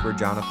hosts were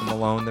Jonathan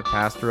Malone, the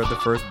pastor of the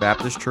First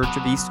Baptist Church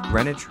of East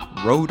Greenwich,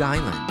 Rhode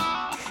Island,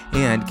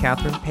 and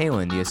Catherine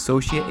Palin, the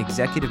Associate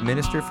Executive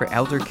Minister for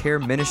Elder Care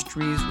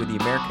Ministries with the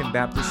American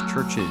Baptist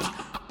Churches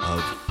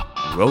of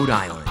Rhode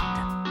Island.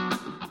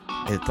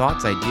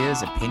 thoughts,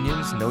 ideas,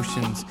 opinions,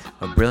 notions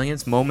of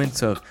brilliance,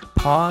 moments of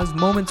pause,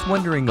 moments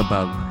wondering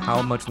about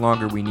how much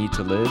longer we need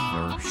to live,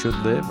 or should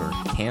live, or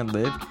can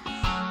live,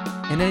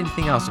 and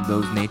anything else of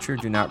those nature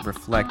do not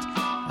reflect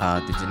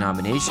the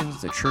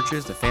denominations, the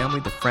churches, the family,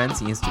 the friends,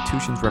 the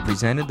institutions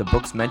represented, the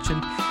books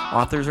mentioned,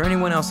 authors, or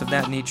anyone else of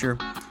that nature.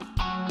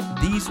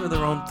 These are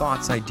their own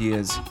thoughts,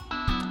 ideas,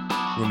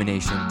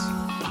 ruminations,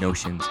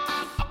 notions.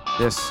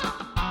 This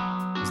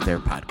is their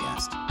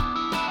podcast.